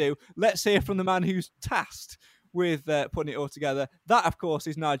whilst we do, let's hear from the man who's tasked with putting it all together. That, of course,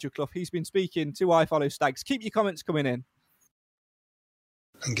 is Nigel Clough. He's been speaking to I Follow Stags. Keep your comments coming in.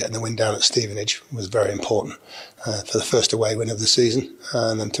 And getting the win down at Stevenage was very important for the first away win of the season,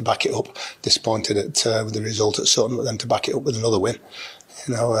 and then to back it up, disappointed with the result at Sutton, but then to back it up with another win,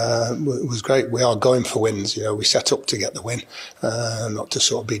 it was great. We are going for wins. We set up to get the win, not to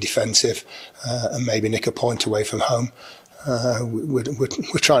sort of be defensive and maybe nick a point away from home.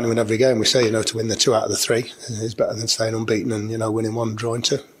 We're trying to win every game. We say, to win the 2 out of the 3 is better than staying unbeaten and, winning 1, drawing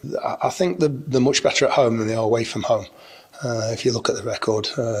 2. I think they're much better at home than they are away from home. If you look at the record,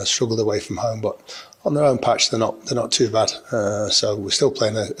 struggled away from home, but on their own patch, they're not too bad. So we're still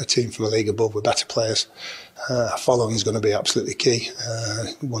playing a team from a league above with better players. Following is going to be absolutely key.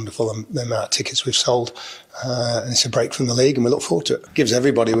 Wonderful the amount of tickets we've sold, and it's a break from the league, and we look forward to it. Gives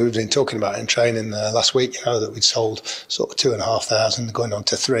everybody, we've been talking about in training last week, that we'd sold sort of 2,500, going on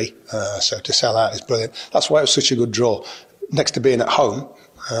to 3. So to sell out is brilliant. That's why it was such a good draw. Next to being at home,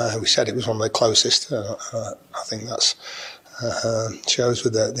 We said it was one of the closest. I think that's shows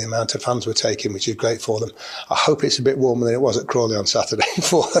with the amount of fans we're taking, which is great for them. I hope it's a bit warmer than it was at Crawley on Saturday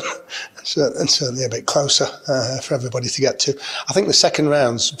for them, and certainly a bit closer for everybody to get to. I think the second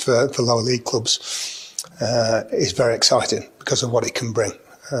rounds for lower league clubs is very exciting because of what it can bring.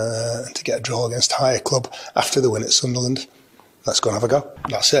 To get a draw against a higher club after the win at Sunderland, let's go and have a go.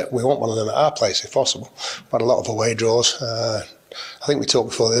 That's it. We want one of them at our place if possible. We've had a lot of away draws. I think we talked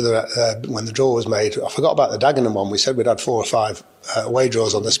before the other when the draw was made. I forgot about the Dagenham one. We said we'd had 4 or 5 away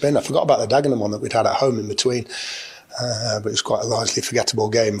draws on the spin. I forgot about the Dagenham one that we'd had at home in between. But it was quite a largely forgettable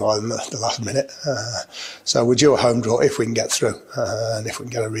game by the last minute. So we're due a home draw if we can get through. And if we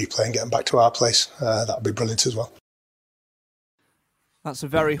can get a replay and get them back to our place, that would be brilliant as well. That's a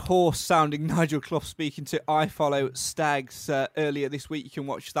very hoarse-sounding Nigel Clough speaking to iFollow Stags earlier this week. You can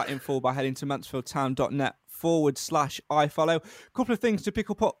watch that in full by heading to mansfieldtown.net/iFollow. A couple of things to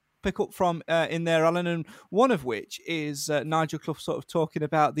pick up from in there, Alan, and one of which is Nigel Clough sort of talking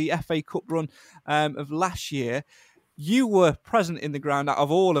about the FA Cup run of last year. You were present in the ground out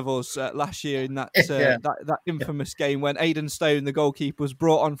of all of us last year in that that infamous game when Aidan Stone, the goalkeeper, was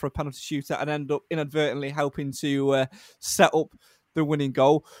brought on for a penalty shootout and ended up inadvertently helping to set up the winning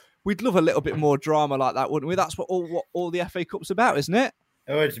goal. We'd love a little bit more drama like that, wouldn't we? That's what all the FA Cup's about, isn't it?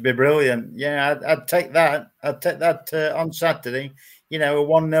 Oh, it'd be brilliant. Yeah, I'd take that. I'd take that on Saturday. You know, a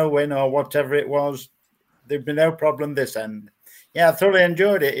 1-0 win or whatever it was. There'd be no problem this end. Yeah, I thoroughly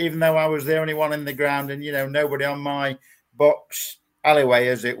enjoyed it, even though I was the only one in the ground and, you know, nobody on my box alleyway,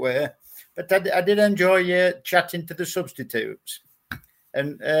 as it were. But I did enjoy chatting to the substitutes.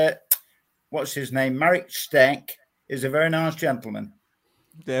 And what's his name? Marek Steck is a very nice gentleman.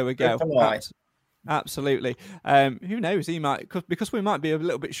 There we go. Absolutely. Who knows? He might, because we might be a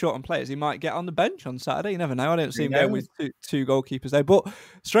little bit short on players, he might get on the bench on Saturday. You never know. I don't see him going with two goalkeepers there. But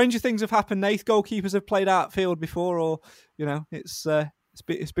stranger things have happened. Nath, goalkeepers have played outfield before, or you know, it's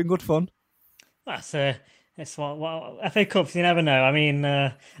been good fun. It's well, FA Cups, you never know. I mean,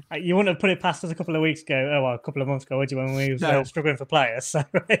 you wouldn't have put it past us a couple of weeks ago. Oh, well, a couple of months ago, would you, when we were struggling for players? So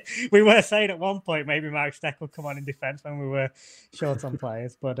we were saying at one point maybe Marek Steck would come on in defence when we were short on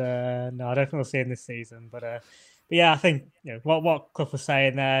players. But no, I don't think we'll see him this season. But yeah, I think what Clough was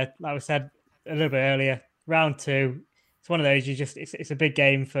saying there, like we said a little bit earlier, round 2, it's one of those it's a big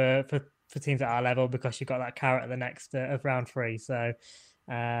game for teams at our level because you've got that carrot at the next of round 3. So.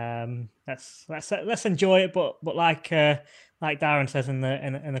 Let's enjoy it, but like Darren says in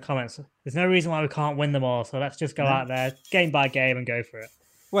the comments, there's no reason why we can't win them all. So let's just go out there game by game and go for it.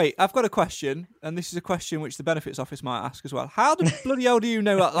 Wait, I've got a question, and this is a question which the Benefits Office might ask as well. How the bloody hell do you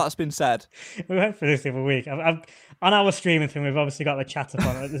know that's been said? We went for this the other week. I've on our streaming thing, we've obviously got the chat up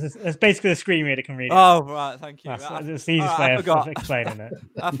on it. It's basically a screen reader can read it. Oh, right, thank you. It's the easiest way of explaining it.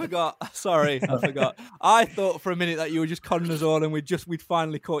 I forgot. Sorry, I forgot. I thought for a minute that you were just conning us all, and we'd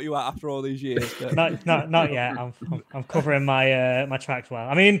finally caught you out after all these years. But... Not yet. I'm covering my my tracks well.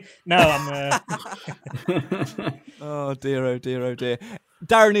 I mean, no, I'm. Oh dear, oh dear, oh dear.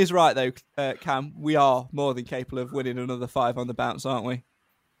 Darren is right though, Cam. We are more than capable of winning another 5 on the bounce, aren't we?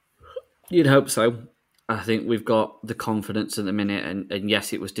 You'd hope so. I think we've got the confidence at the minute, and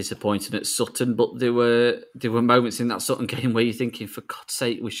yes, it was disappointing at Sutton, but there were moments in that Sutton game where you're thinking, for God's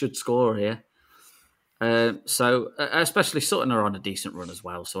sake, we should score here. So, especially Sutton are on a decent run as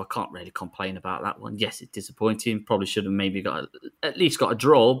well, so I can't really complain about that one. Yes, it's disappointing. Probably should have maybe at least got a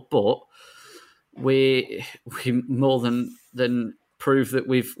draw, but we more than prove that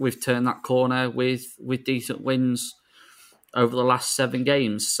we've turned that corner with decent wins over the last 7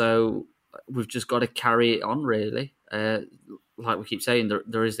 games. So we've just got to carry it on, really. Like we keep saying,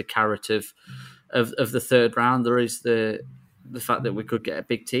 there is the carrot of the third round. There is the fact that we could get a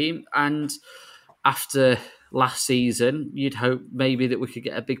big team. And after last season, you'd hope maybe that we could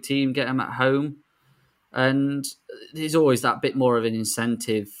get a big team, get them at home. And there's always that bit more of an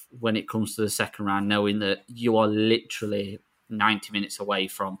incentive when it comes to the second round, knowing that you are literally 90 minutes away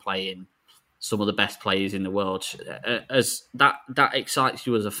from playing some of the best players in the world. As that excites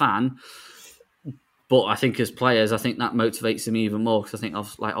you as a fan, but I think as players, I think that motivates them even more, because I think,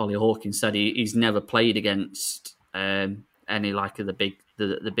 like Ollie Hawkins said, he's never played against any like of the big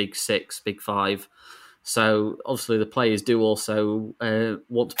 6, big 5. So obviously the players do also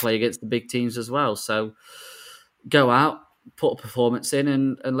want to play against the big teams as well. So go out, put a performance in,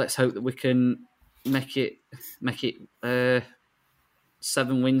 and let's hope that we can make it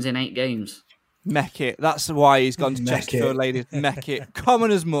 7 wins in 8 games. Mech it. That's why he's gone to Chesterfield, ladies. Mech it.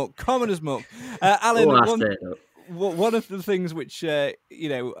 Common as muck. Alan, one of the things which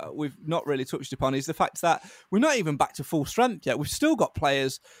we've not really touched upon is the fact that we're not even back to full strength yet. We've still got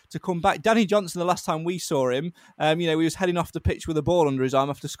players to come back. Danny Johnson, the last time we saw him, he was heading off the pitch with a ball under his arm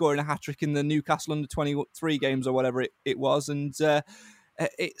after scoring a hat-trick in the Newcastle under-23 games or whatever it was, and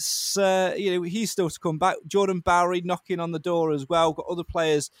it's he's still to come back. Jordan Bowery knocking on the door as well. Got other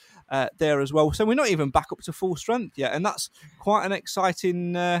players there as well. So we're not even back up to full strength yet, and that's quite an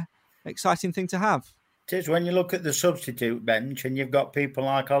exciting thing to have. It is when you look at the substitute bench and you've got people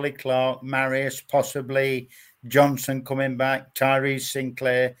like Ollie Clark, Marius, possibly Johnson coming back, Tyrese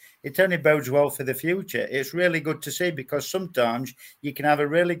Sinclair. It only bodes well for the future. It's really good to see because sometimes you can have a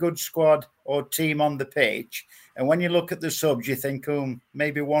really good squad or team on the pitch, and when you look at the subs, you think,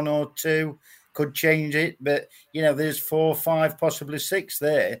 maybe one or two could change it. But, there's 4, 5, possibly 6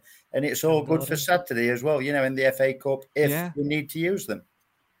 there, and it's all good for Saturday as well, in the FA Cup if we need to use them.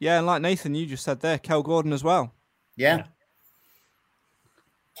 Yeah, and like Nathan, you just said there, Kel Gordon as well. Yeah.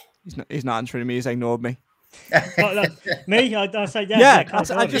 He's not answering me. He's ignored me. Me? I said yeah.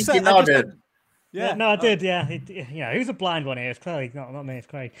 I just said nodded. Yeah, no, I did. Yeah, who's a blind one here? It's Craig, not me. It's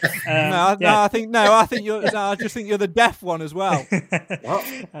Craig. I think you're. I just think you're the deaf one as well.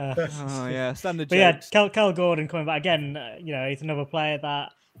 Standard. But jokes. Kel Gordon coming back again. He's another player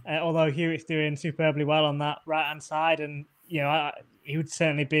that, although Hewitt's doing superbly well on that right hand side, and he would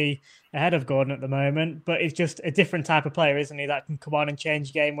certainly be ahead of Gordon at the moment, but he's just a different type of player, isn't he? That can come on and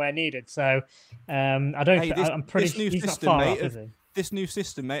change the game where needed. So I'm pretty sure he's not far off, is he? This new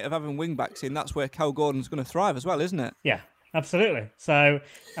system, mate, of having wing backs in, that's where Kel Gordon's going to thrive as well, isn't it? Yeah, absolutely. So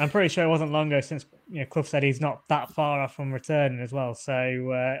I'm pretty sure it wasn't long ago since Clough said he's not that far off from returning as well.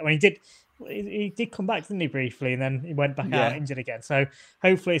 So when he did come back, didn't he, briefly, and then he went back out injured again. So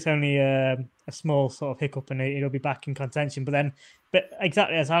hopefully it's only a small sort of hiccup and he'll be back in contention. But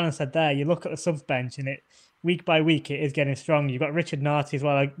exactly as Alan said there, you look at the subs bench and it week by week it is getting strong. You've got Richard Narty as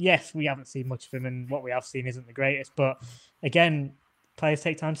well. Yes, we haven't seen much of him, and what we have seen isn't the greatest. But again, players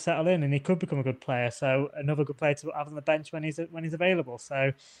take time to settle in, and he could become a good player. So another good player to have on the bench when he's available.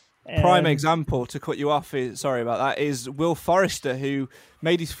 So. Prime example, to cut you off, is Will Forrester, who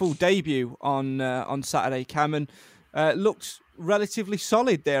made his full debut on Saturday, Cam, and looked relatively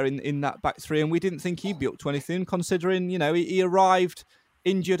solid there in that back three, and we didn't think he'd be up to anything, considering he arrived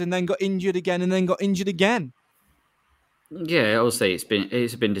injured and then got injured again and then got injured again. Yeah, I would say it's been a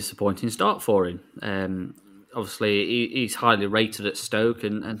disappointing start for him. Obviously, he's highly rated at Stoke,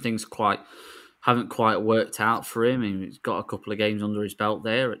 and things haven't quite worked out for him. He's got a couple of games under his belt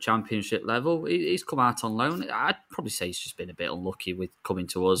there at Championship level. He's come out on loan. I'd probably say he's just been a bit unlucky with coming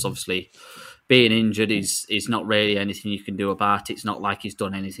to us. Obviously, being injured is not really anything you can do about it. It's not like he's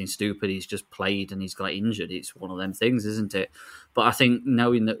done anything stupid. He's just played and he's got injured. It's one of them things, isn't it? But I think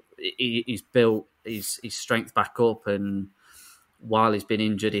knowing that he's built his strength back up, and while he's been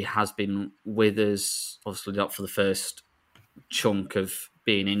injured, he has been with us, obviously not for the first chunk of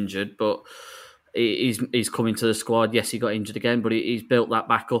being injured, but he's coming to the squad. Yes, he got injured again, but he's built that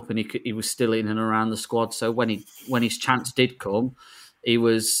back up, and he was still in and around the squad. So when his chance did come, he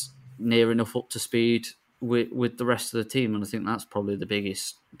was near enough up to speed with the rest of the team. And I think that's probably the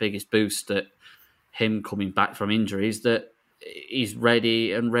biggest boost, that him coming back from injuries, that he's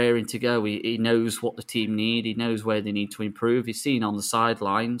ready and raring to go. He knows what the team need. He knows where they need to improve. He's seen on the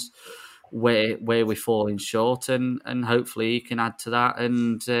sidelines where we're falling short, and hopefully he can add to that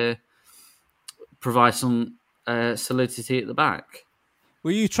and provide some solidity at the back.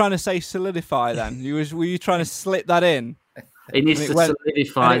 Were you trying to say solidify then? Were you trying to slip that in? He needs to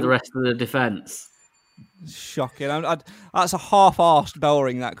solidify the rest of the defence. Shocking. That's a half-arsed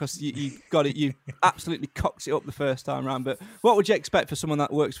bellring, that, because you got it. You absolutely cocked it up the first time round. But what would you expect for someone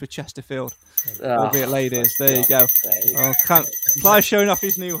that works for Chesterfield, albeit ladies? There you go. Clive's showing off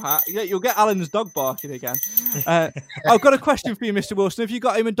his new hat. You'll get Alan's dog barking again. I've got a question for you, Mr. Wilson. Have you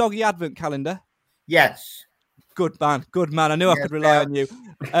got him a doggy advent calendar? Yes. Good man. I knew I could rely on you.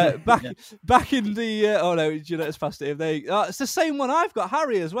 Back in the it's fascinating. It's the same one I've got.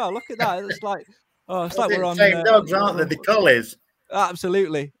 Harry as well. Look at that. It's like we're on same dogs, aren't they? The collies.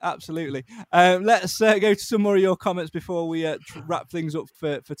 Absolutely. Let's go to some more of your comments before we wrap things up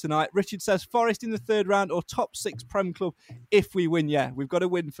for tonight. Richard says, Forest in the third round or top 6 Prem club if we win. Yeah, we've got to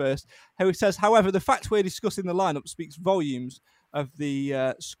win first. He says, however, the fact we're discussing the lineup speaks volumes of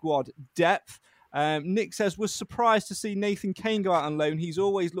the squad depth. Nick says, was surprised to see Nathan Kane go out on loan. He's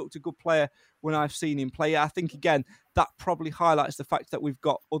always looked a good player when I've seen him play. I think, again, that probably highlights the fact that we've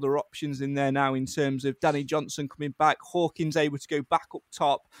got other options in there now in terms of Danny Johnson coming back, Hawkins able to go back up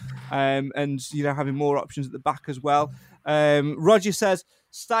top, and having more options at the back as well. Roger says,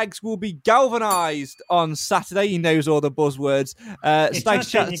 Stags will be galvanised on Saturday. He knows all the buzzwords. Stags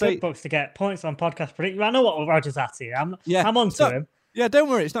chat good books to get points on podcast prediction. I know what Roger's at here. I'm on to him. Yeah, don't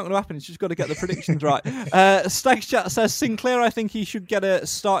worry. It's not going to happen. He's just got to get the predictions right. Stags Chat says, Sinclair, I think he should get a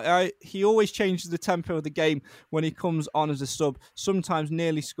start. He always changes the tempo of the game when he comes on as a sub. Sometimes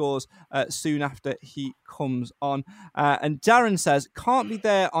nearly scores soon after he comes on. And Darren says, can't be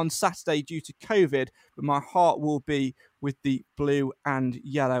there on Saturday due to COVID, but my heart will be with the blue and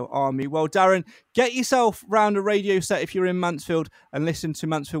yellow army. Well, Darren, get yourself round a radio set if you're in Mansfield and listen to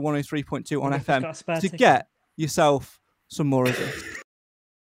Mansfield 103.2 on FM to get yourself some more of this.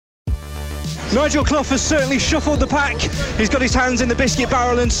 Nigel Clough has certainly shuffled the pack. He's got his hands in the biscuit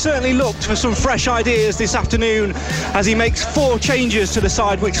barrel and certainly looked for some fresh ideas this afternoon as he makes 4 changes to the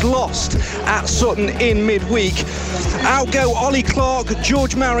side which lost at Sutton in midweek. Out go Ollie Clark,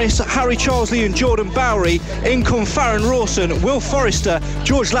 George Maris, Harry Charlesley and Jordan Bowery. In come Farron Rawson, Will Forrester,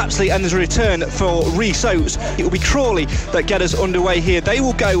 George Lapsley, and there's a return for Rhys Oates. It will be Crawley that get us underway here. They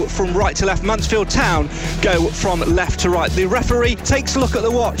will go from right to left. Mansfield Town go from left to right. The referee takes a look at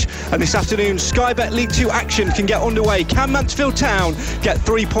the watch, and this afternoon Sky Bet League 2 action can get underway. Can Mansfield Town get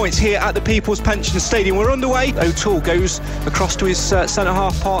 3 points here at the People's Pension Stadium? We're underway. O'Toole goes across to his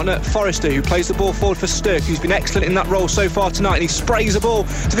centre-half partner Forrester, who plays the ball forward for Stirk, who's been excellent in that role so far tonight, and he sprays the ball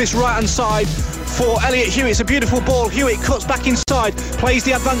to this right-hand side for Elliot Hewitt. It's a beautiful ball. Hewitt cuts back inside, plays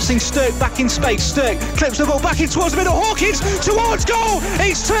the advancing Stirk back in space. Stirk clips the ball back in towards the middle. Hawkins towards goal.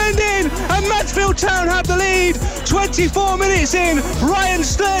 It's turned in, and Mansfield Town have the lead. 24 minutes in, Ryan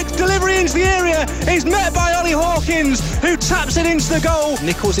Stirk's delivery into the area is met by Ollie Hawkins, who taps it into the goal.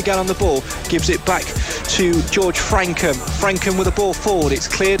 Nichols again on the ball, gives it back to George Frankham. Frankham with the ball forward. It's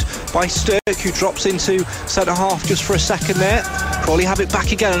cleared by Stirk, who drops into centre-half just for a second there. Crawley have it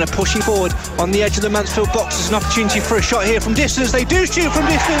back again and are pushing forward on the edge of the Mansfield box. There's an opportunity for a shot here from distance. They do shoot from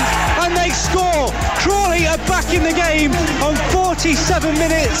distance and they score. Crawley are back in the game on 47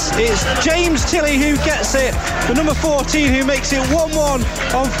 minutes. It's James Tilley who gets it, the number 14, who makes it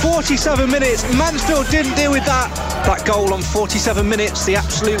 1-1 on 47 minutes. Mansfield didn't deal with that goal on 47 minutes. The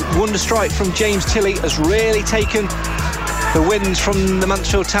absolute wonder strike from James Tilley has really taken the wins from the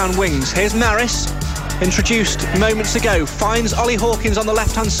Mansfield Town wings. Here's Maris, introduced moments ago, finds Ollie Hawkins on the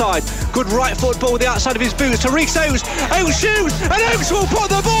left-hand side. Good right foot ball with the outside of his boots to Rhys Oates. Oates shoots, and Oates will put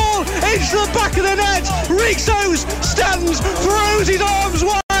the ball into the back of the net. Rhys Oates stands, throws his arms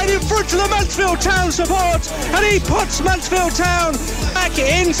wide in front of the Mansfield Town support, and he puts Mansfield Town back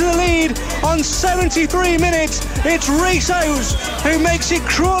into the lead on 73 minutes. It's Rhys Oates who makes it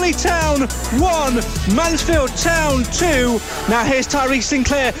Crawley Town 1, Mansfield Town 2. Now here's Tyrese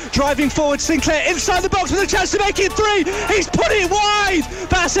Sinclair driving forward. Sinclair inside the box with a chance to make it 3. He's put it wide.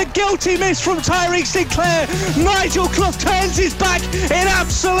 That's a guilty miss from Tyrese Sinclair. Nigel Clough turns his back in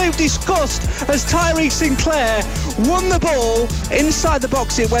absolute disgust as Tyrese Sinclair won the ball. Inside the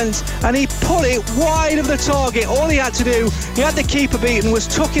box it went, and he put it wide of the target. All he had to do, he had the keeper beaten, was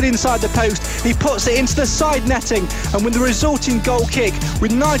tuck it inside the post. He puts it into the side netting, and with the resulting goal kick,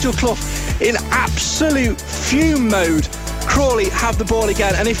 with Nigel Clough in absolute fume mode, Crawley have the ball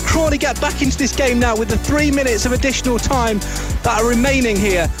again. And if Crawley get back into this game now with the 3 minutes of additional time that are remaining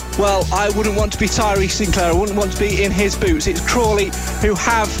here, well, I wouldn't want to be Tyrese Sinclair. I wouldn't want to be in his boots. It's Crawley who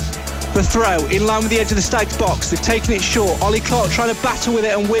have the throw in line with the edge of the Stags box. They've taken it short. Ollie Clark trying to battle with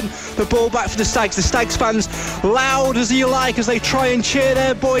it and win the ball back for the Stags. The Stags fans loud as you like as they try and cheer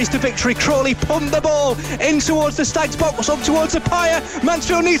their boys to victory. Crawley pumped the ball in towards the Stags box, up towards the Pyre.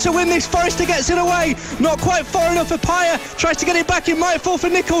 Mansfield needs to win this. Forrester gets it away, not quite far enough for Pyre, tries to get it back. It might fall for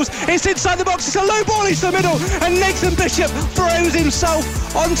Nichols. It's inside the box. It's a low ball into the middle, and Nathan Bishop throws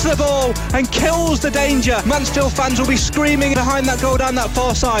himself onto the ball and kills the danger. Mansfield fans will be screaming behind that goal down that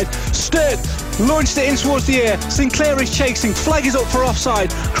far side. Stirk launched it in towards the air. Sinclair is chasing. Flag is up for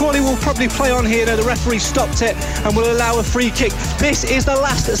offside. Crawley will probably play on here. No, the referee stopped it and will allow a free kick. This is the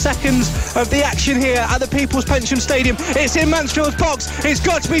last seconds of the action here at the People's Pension Stadium. It's in Mansfield's box. It's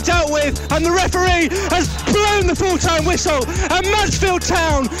got to be dealt with, and the referee has blown the full-time whistle, and Mansfield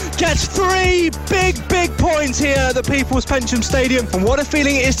Town gets 3 big points here at the People's Pension Stadium. And what a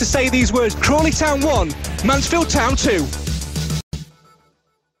feeling it is to say these words. Crawley Town 1, Mansfield Town 2.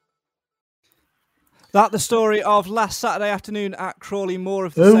 That the story of last Saturday afternoon at Crawley. More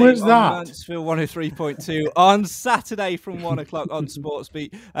of the Who same was on that? Mansfield 103.2 on Saturday from 1 o'clock on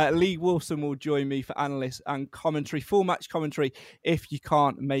Sportsbeat. Lee Wilson will join me for analysis and commentary, full match commentary, if you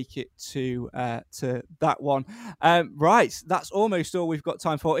can't make it to that one. Right, that's almost all we've got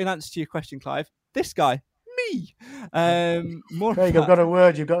time for. In answer to your question, Clive, this guy, me. More Craig, I've got a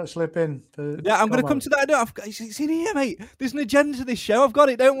word you've got to slip in. Yeah, I'm going to come to that. It's in here, mate. There's an agenda to this show. I've got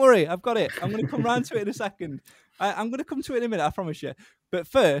it. Don't worry. I've got it. I'm going to come round to it in a second. I'm going to come to it in a minute, I promise you. But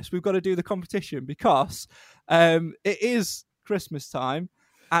first, we've got to do the competition because it is Christmas time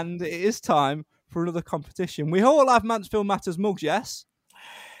and it is time for another competition. We all have Mansfield Matters mugs, yes?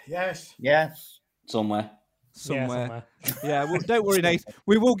 Yes. Yes. Somewhere. Yeah, well, don't worry, Nate.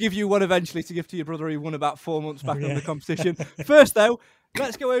 We will give you one eventually to give to your brother who won about 4 months back on the competition. First, though,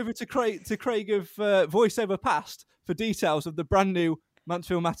 let's go over to Craig of VoiceOver Past for details of the brand new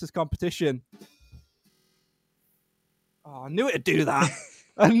Mansfield Matters competition. Oh, I knew it'd do that.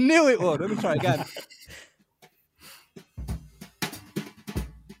 I knew it would. Let me try again.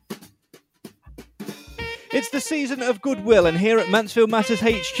 It's the season of goodwill, and here at Mansfield Matters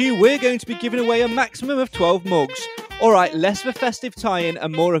HQ, we're going to be giving away a maximum of 12 mugs. All right, less of a festive tie-in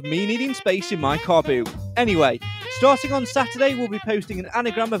and more of me needing space in my car boot. Anyway, starting on Saturday, we'll be posting an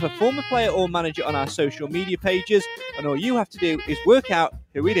anagram of a former player or manager on our social media pages, and all you have to do is work out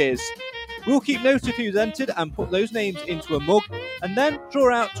who it is. We'll keep note of who's entered and put those names into a mug, and then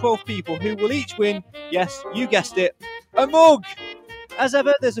draw out 12 people who will each win, yes, you guessed it, a mug! As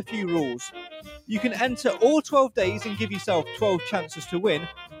ever, there's a few rules. You can enter all 12 days and give yourself 12 chances to win,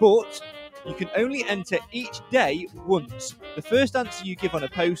 but you can only enter each day once. The first answer you give on a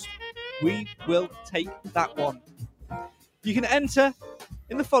post, we will take that one. You can enter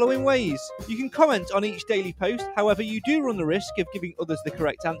in the following ways. You can comment on each daily post, however you do run the risk of giving others the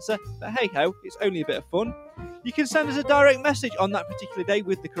correct answer, but hey ho, it's only a bit of fun. You can send us a direct message on that particular day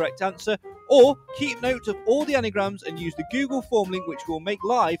with the correct answer, or keep note of all the anagrams and use the Google form link which we'll make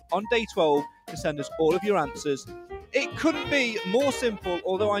live on day 12 to send us all of your answers. It couldn't be more simple,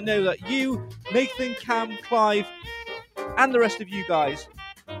 although I know that you, Nathan, Cam, Clive, and the rest of you guys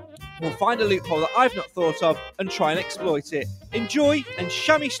will find a loophole that I've not thought of and try and exploit it. Enjoy and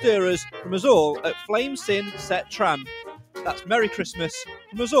shammy stirrers from us all at Flame Sin Set Tram. That's Merry Christmas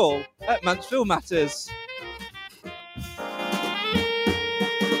from us all at Mansfield Matters.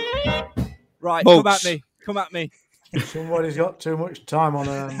 Right, Mugs. Come at me. Somebody's got too much time on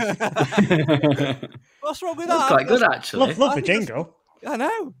hands. What's wrong with That's that? quite good, actually. Love the jingle. I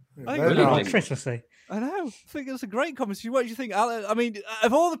know. I think Very Really nice. Christmassy. I know. I think it's a great competition. What do you think, Alan? I mean,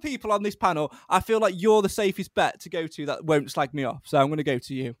 of all the people on this panel, I feel like you're the safest bet to go to that won't slag me off. So I'm going to go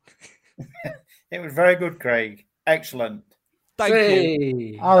to you. It was very good, Craig. Excellent. Thank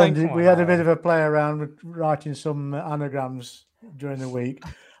you. Alan, we had a bit of a play around with writing some anagrams during the week.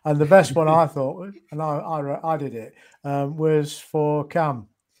 And the best one I thought, and I did it, was for Cam,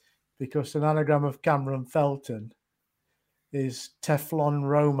 because an anagram of Cameron Felton is Teflon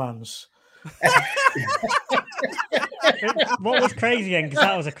Romance. What was crazy again? Because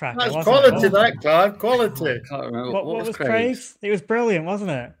that was a cracker. That's wasn't quality, it? that, Clive. Quality. I can't remember. What was Craig's? It was brilliant, wasn't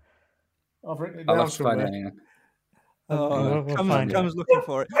it? I've written it I'll down have to find it somewhere. anyway. Oh, We'll find it. Cam's looking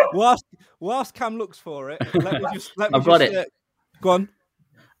for it. Whilst Cam looks for it, let me just. I've got it. Go on.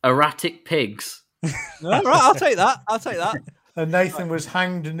 Erratic pigs. All right, I'll take that. And Nathan was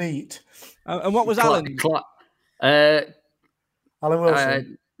hanged neat. And what was Alan? Alan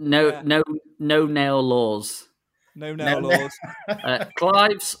Wilson. No nail laws. No nail laws.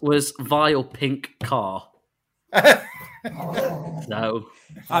 Clive's was vile pink car. No.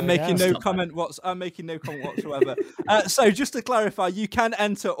 I'm making no comment whatsoever. So just to clarify, you can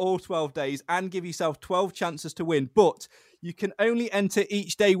enter all 12 days and give yourself 12 chances to win, but you can only enter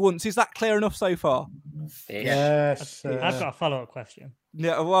each day once. Is that clear enough so far? Yes. I've got a follow-up question.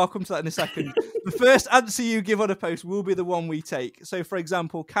 Yeah, well, I'll come to that in a second. The first answer you give on a post will be the one we take. So, for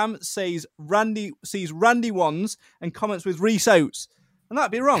example, Cam sees Randy ones and comments with Rhys Oates. And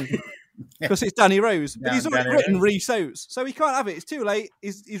that'd be wrong. Because it's Danny Rose. But he's already written Rhys Oates. So he can't have it. It's too late.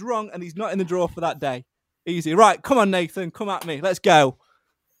 He's wrong and he's not in the draw for that day. Easy. Right, come on, Nathan. Come at me. Let's go.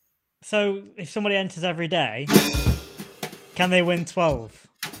 So if somebody enters every day, can they win 12?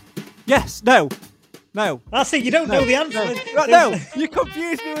 Yes. No. That's it. You don't know the answer. No. You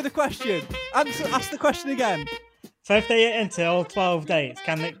confused me with the question. Ask the question again. So if they enter all 12 days,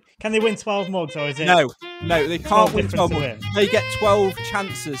 can they win 12 mugs, or is it? No, they can't win 12 different mugs. to win? They get 12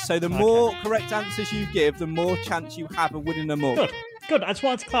 chances. So the more correct answers you give, the more chance you have of winning a mug. Good. I just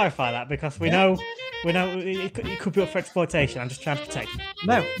wanted to clarify that because we know it could be up for exploitation. I'm just trying to protect you.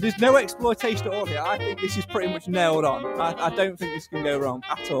 No, there's no exploitation at all here. I think this is pretty much nailed on. I don't think this can go wrong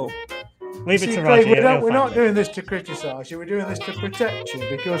at all. Leave it See, to Craig, Roger. we're not doing this to criticise you. We're doing this to protect you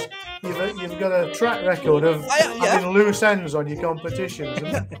because you've got a track record of having loose ends on your competitions.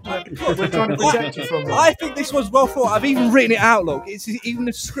 And we're trying to protect you from that. I think this was well thought. I've even written it out. Look, it's even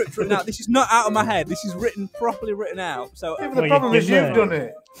a script written out. This is not out of my head. This is properly written out. So the problem is you've done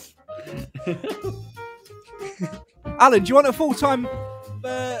it. Alan, do you want a full-time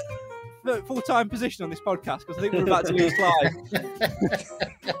position on this podcast? Because I think we're about to lose Clive.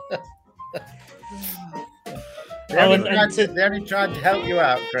 They only tried to help you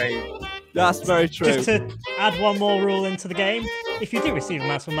out, Craig. That's very true. Just to add one more rule into the game, if you do receive a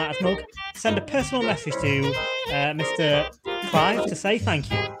Matters from Matters mug, send a personal message to Mr. Clive to say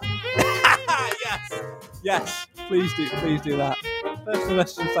thank you. Yes, please do that. Personal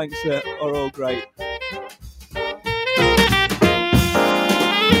message and thanks are all great.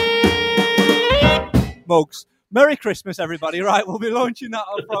 Mugs. Merry Christmas, everybody. Right, we'll be launching that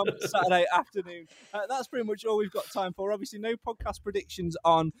on from Saturday afternoon. That's pretty much all we've got time for. Obviously, no podcast predictions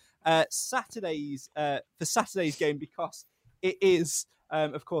on Saturday's game because it is,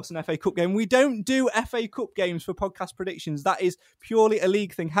 of course, an FA Cup game. We don't do FA Cup games for podcast predictions. That is purely a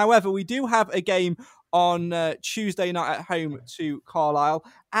league thing. However, we do have a game on Tuesday night at home to Carlisle.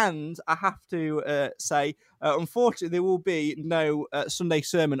 And I have to say, unfortunately, there will be no Sunday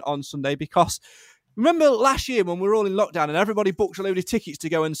sermon on Sunday because... Remember last year when we were all in lockdown and everybody booked a load of tickets to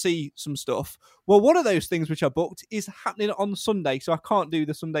go and see some stuff? Well, one of those things which I booked is happening on Sunday, so I can't do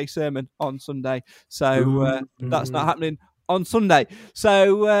the Sunday sermon on Sunday. So that's not happening on Sunday.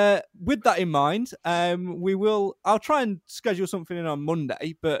 So with that in mind, I'll try and schedule something in on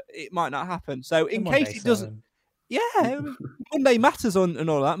Monday, but it might not happen. So in case it doesn't... Yeah, Monday Matters and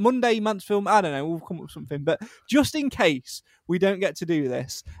all that. Monday Mansfield, I don't know, we'll come up with something. But just in case we don't get to do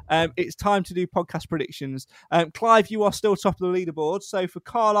this, it's time to do podcast predictions. Clive, you are still top of the leaderboard. So for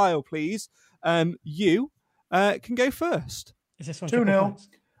Carlisle, please, you can go first. Is this one 2-0?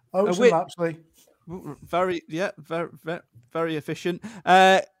 Oaks and Lapsley. Very efficient.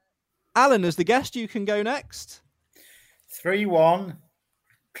 Alan, as the guest, you can go next. 3-1,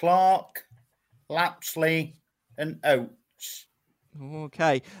 Clark, Lapsley, and Oates.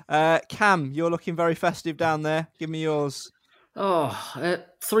 Okay. Cam, you're looking very festive down there. Give me yours.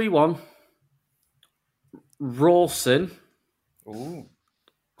 3-1. Rawson. Ooh.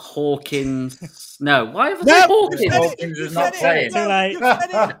 Hawkins. No, why have I said Hawkins? Hawkins is not playing. Too late.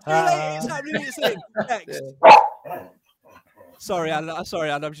 Next. Sorry, Alan, I've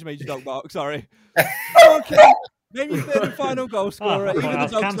just made your dog bark. Sorry. Okay. Name your third and final goal scorer. Even the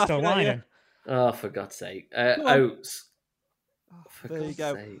dog's still whining. Oh, for God's sake. Oates. There you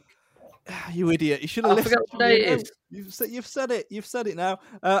go. You idiot. You should have listened. You've said it. You've said it now.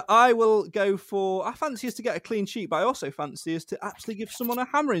 I will go for... I fancy us to get a clean sheet, but I also fancy us to actually give someone a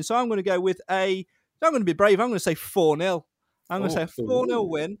hammering. So I'm going to go with I'm going to be brave. I'm going to say 4-0. I'm going to say a 4-0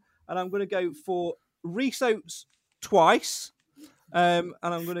 win. And I'm going to go for Rhys Oates twice. And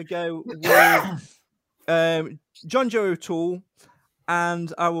I'm going to go with John Joe O'Toole.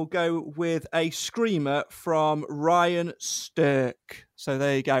 And I will go with a screamer from Ryan Stirk. So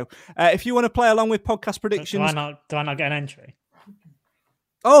there you go. If you want to play along with podcast predictions... Do I not get an entry?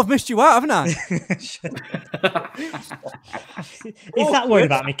 Oh, I've missed you out, haven't I? He's that worried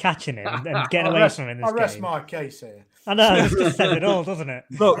about me catching him and getting away from him in this game. I rest my case here. I know, it's just said it all, doesn't it?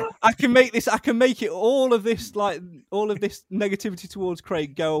 Look, I can make it all of this negativity towards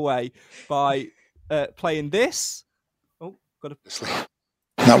Craig go away by playing this.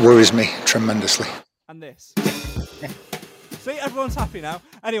 That worries me tremendously. And this. See, everyone's happy now.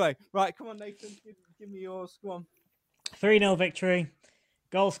 Anyway, right, come on, Nathan. Give me yours. Go on. 3-0 victory.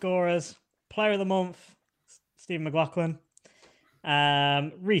 Goal scorers. Player of the month, Stephen McLaughlin.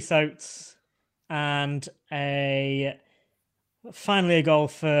 Rhys Oates. And finally a goal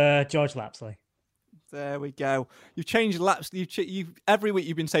for George Lapsley. There we go. You've changed Lapsley. Every week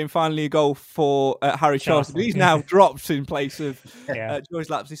you've been saying finally a goal for Harry Charlton. He's now dropped in place of George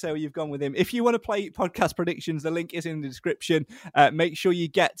Lapsley. So you've gone with him. If you want to play podcast predictions, the link is in the description. Make sure you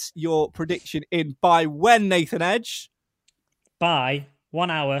get your prediction in by when, Nathan Edge? By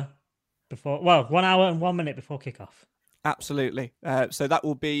 1 hour before. Well, 1 hour and 1 minute before kickoff. Absolutely. So that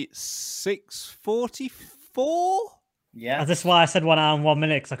will be 6:44. Yeah, that's why I said 1 hour and 1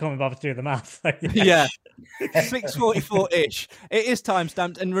 minute because I couldn't be bothered to do the math. Yeah, 6:44-ish. It is time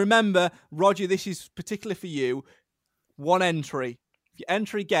stamped, and remember, Roger, this is particularly for you. One entry. If you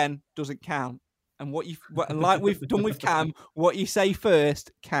enter again, doesn't count. And like we've done with Cam, what you say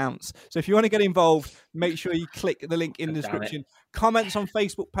first counts. So if you want to get involved, make sure you click the link in the description. Comments on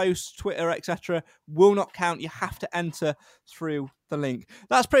Facebook posts, Twitter, etc. will not count. You have to enter through the link.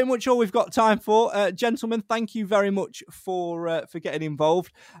 That's pretty much all we've got time for. Gentlemen, thank you very much for getting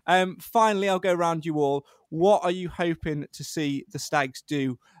involved. Finally, I'll go around you all. What are you hoping to see the Stags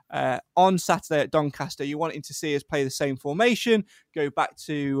do on Saturday at Doncaster? You wanting to see us play the same formation, go back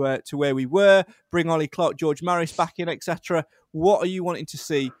to where we were, bring Ollie Clark, George Maris back in, etc. What are you wanting to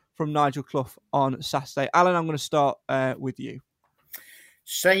see from Nigel Clough on Saturday? Alan, I'm going to start with you.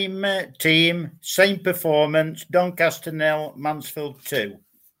 Same team, same performance. Doncaster 0, Mansfield 2.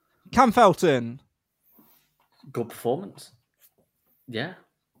 Cam Felton. Good performance. Yeah.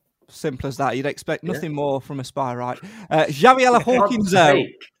 Simple as that. You'd expect nothing more from a spy, right? Javiella Hawkins.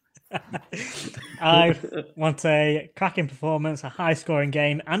 I want a cracking performance, a high-scoring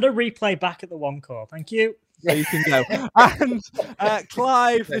game, and a replay back at the One Call. Thank you. So you can go. And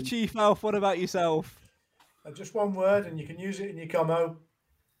Clive, the Chief Elf, what about yourself? Just one word, and you can use it in your commo.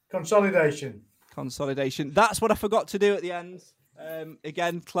 Consolidation. Consolidation. That's what I forgot to do at the end.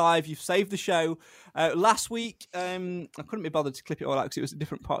 Again, Clive, you've saved the show. Last week, I couldn't be bothered to clip it all out because it was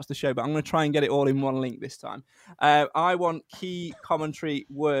different parts of the show, but I'm going to try and get it all in one link this time. I want key commentary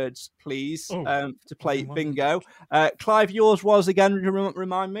words, please, to play bingo. Clive, yours was, again,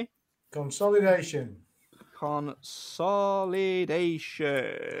 remind me? Consolidation. Consolidation.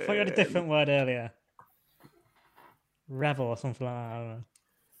 I thought you had a different word earlier. Revel or something like that. I don't know.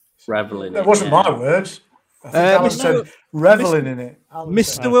 Reveling. That wasn't my words. I think Alan said reveling in it.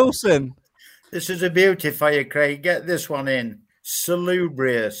 Mr. Wilson. This is a beauty for you, Craig. Get this one in.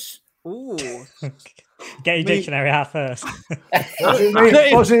 Salubrious. Ooh. Get your dictionary out first. What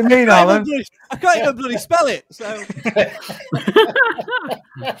does it mean, Alan? I can't even bloody spell it. So.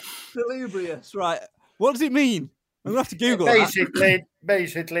 Salubrious, right. What does it mean? I'm going to have to Google that.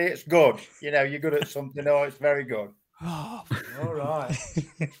 Basically, it's good. You know, you're good at something, or it's very good. Oh, all right.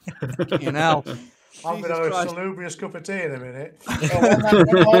 You know. I'm going to have a salubrious cup of tea in a minute. What's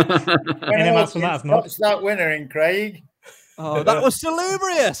that winner in, Craig? Oh, that was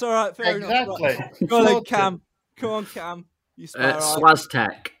salubrious. All right, fair enough. Right. Go on, Cam. Come on, Cam. You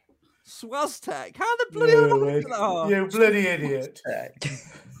Swaztec. Swaztec. How the bloody hell? You bloody idiot.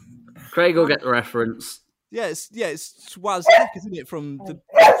 Craig will get the reference. Yeah, it's Swaztec, isn't it? From the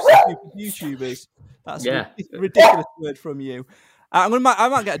YouTubers. That's a ridiculous word from you. I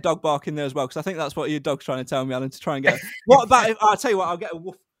might get a dog bark in there as well because I think that's what your dog's trying to tell me, Alan. To try and get. What about? I'll tell you what. I'll get a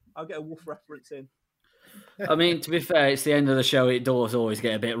woof reference in. I mean, to be fair, it's the end of the show. It does always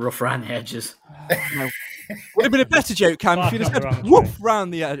get a bit rough around the edges. No. Would have been a better joke, Cam, if you'd have said woof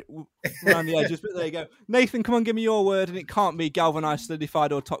round the edges. But there you go. Nathan, come on, give me your word, and it can't be galvanised,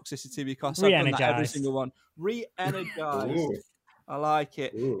 solidified, or toxicity because I've done that every single one. Re-energized. I like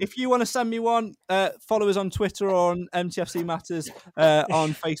it. Ooh. If you want to send me one, follow us on Twitter or on MTFC Matters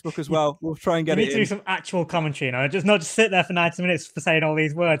on Facebook as well. We'll try and get it in. You need to do some actual commentary, you know, not just sit there for 90 minutes for saying all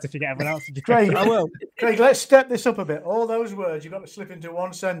these words if you get everyone else to do Craig, I will. Craig, let's step this up a bit. All those words you've got to slip into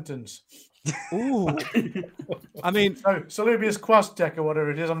one sentence. Ooh. I mean... So, salubrious Quastec or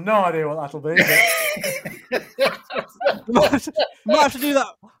whatever it is. I've no idea what that'll be. I might have to do that.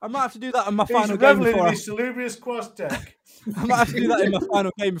 I might have to do that in my final game before. He's salubrious Quastec. I might have to do that in my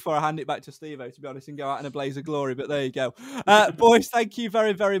final game before I hand it back to Steve-O, to be honest, and go out in a blaze of glory. But there you go. Boys, thank you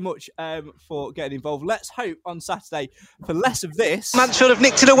very, very much for getting involved. Let's hope on Saturday for less of this. Mansfield have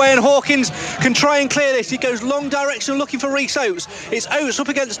nicked it away and Hawkins can try and clear this. He goes long direction looking for Reece Oates. It's Oates up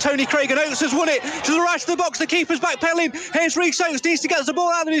against Tony Craig and Oates has won it to the right of the box. The keeper's backpedaling. Here's Reece Oates. Needs to get the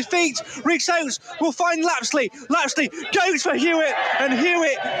ball out of his feet. Reece Oates will find Lapsley. Lapsley goes for Hewitt and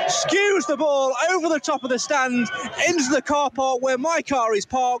Hewitt skews the ball over the top of the stand into the car park where my car is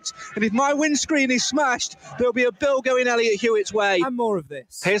parked, and if my windscreen is smashed, there'll be a bill going Elliot Hewitt's way. And more of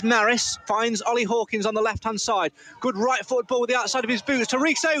this. Here's Maris, finds Ollie Hawkins on the left-hand side. Good right foot ball with the outside of his boots to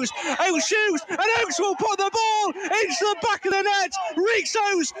Reece Oates. Oates shoots, and Oates will put the ball into the back of the net. Reece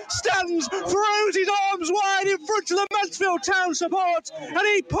Oates stands, throws his arms wide in front of the Mansfield Town support, and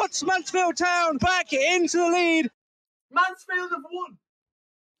he puts Mansfield Town back into the lead. Mansfield have won.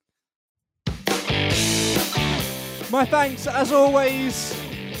 My thanks, as always,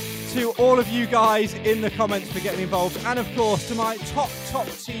 to all of you guys in the comments for getting involved, and of course to my top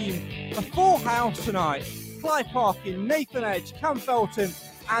team, a full house tonight. Clive Parkin, Nathan Edge, Cam Felton,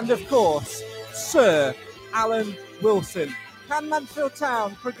 and of course, Sir Alan Wilson. Can Mansfield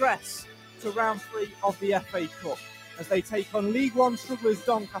Town progress to round 3 of the FA Cup as they take on League One strugglers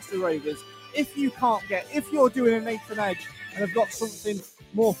Doncaster Rovers? If you're doing a Nathan Edge and have got something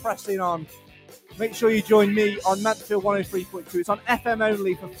more pressing on, make sure you join me on Mansfield 103.2. It's on FM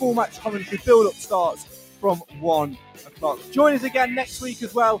only for full match commentary. Build-up starts from 1 o'clock. Join us again next week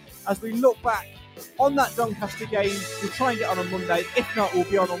as well as we look back on that Doncaster game. We'll try and get on Monday. If not, we'll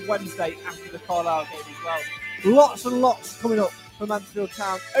be on Wednesday after the Carlisle game as well. Lots and lots coming up for Mansfield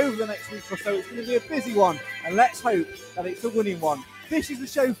Town over the next week or so. It's going to be a busy one, and let's hope that it's a winning one. This is the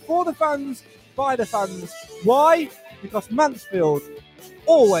show for the fans, by the fans. Why? Because Mansfield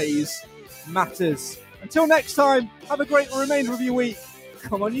always matters. Until next time, have a great remainder of your week.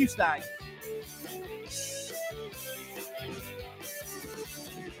 Come on, you Stag.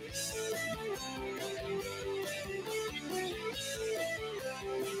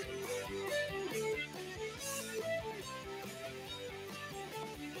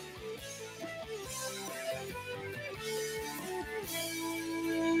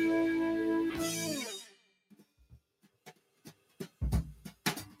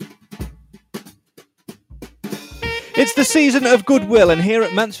 It's the season of goodwill, and here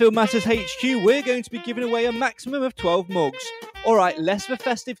at Mansfield Matters HQ, we're going to be giving away a maximum of 12 mugs. Alright, less of a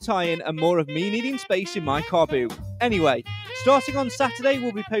festive tie-in and more of me needing space in my car boot. Anyway, starting on Saturday,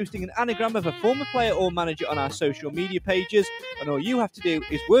 we'll be posting an anagram of a former player or manager on our social media pages, and all you have to do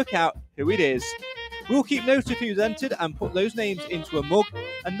is work out who it is. We'll keep note of who's entered and put those names into a mug,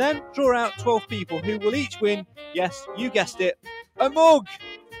 and then draw out 12 people who will each win, yes, you guessed it, a mug!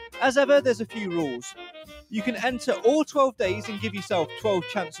 As ever, there's a few rules. You can enter all 12 days and give yourself 12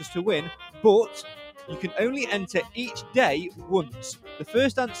 chances to win, but you can only enter each day once. The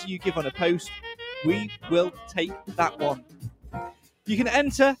first answer you give on a post, we will take that one. You can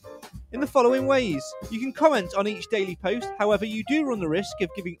enter in the following ways. You can comment on each daily post, however you do run the risk of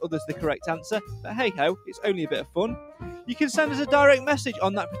giving others the correct answer, but hey ho, it's only a bit of fun. You can send us a direct message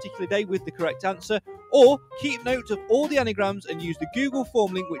on that particular day with the correct answer, or keep note of all the anagrams and use the Google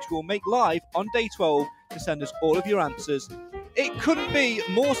form link which we'll make live on day 12 to send us all of your answers. It couldn't be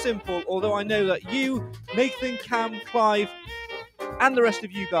more simple, although I know that you, Nathan, Cam, Clive, and the rest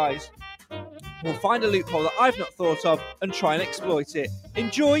of you guys will find a loophole that I've not thought of and try and exploit it.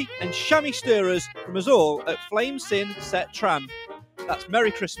 Enjoy and shammy stirrers from us all at Flame Sin Set Tram. That's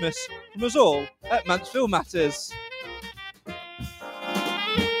Merry Christmas from us all at Mansfield Matters.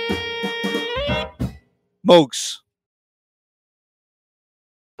 Mugs.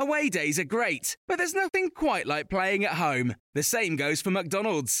 Away days are great, but there's nothing quite like playing at home. The same goes for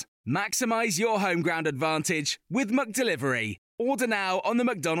McDonald's. Maximise your home ground advantage with McDelivery. Order now on the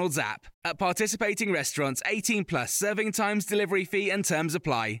McDonald's app. At participating restaurants, 18 plus, serving times, delivery fee and terms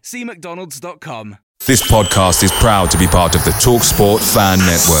apply. See mcdonalds.com. This podcast is proud to be part of the TalkSport Fan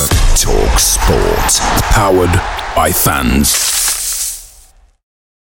Network. TalkSport. Powered by fans.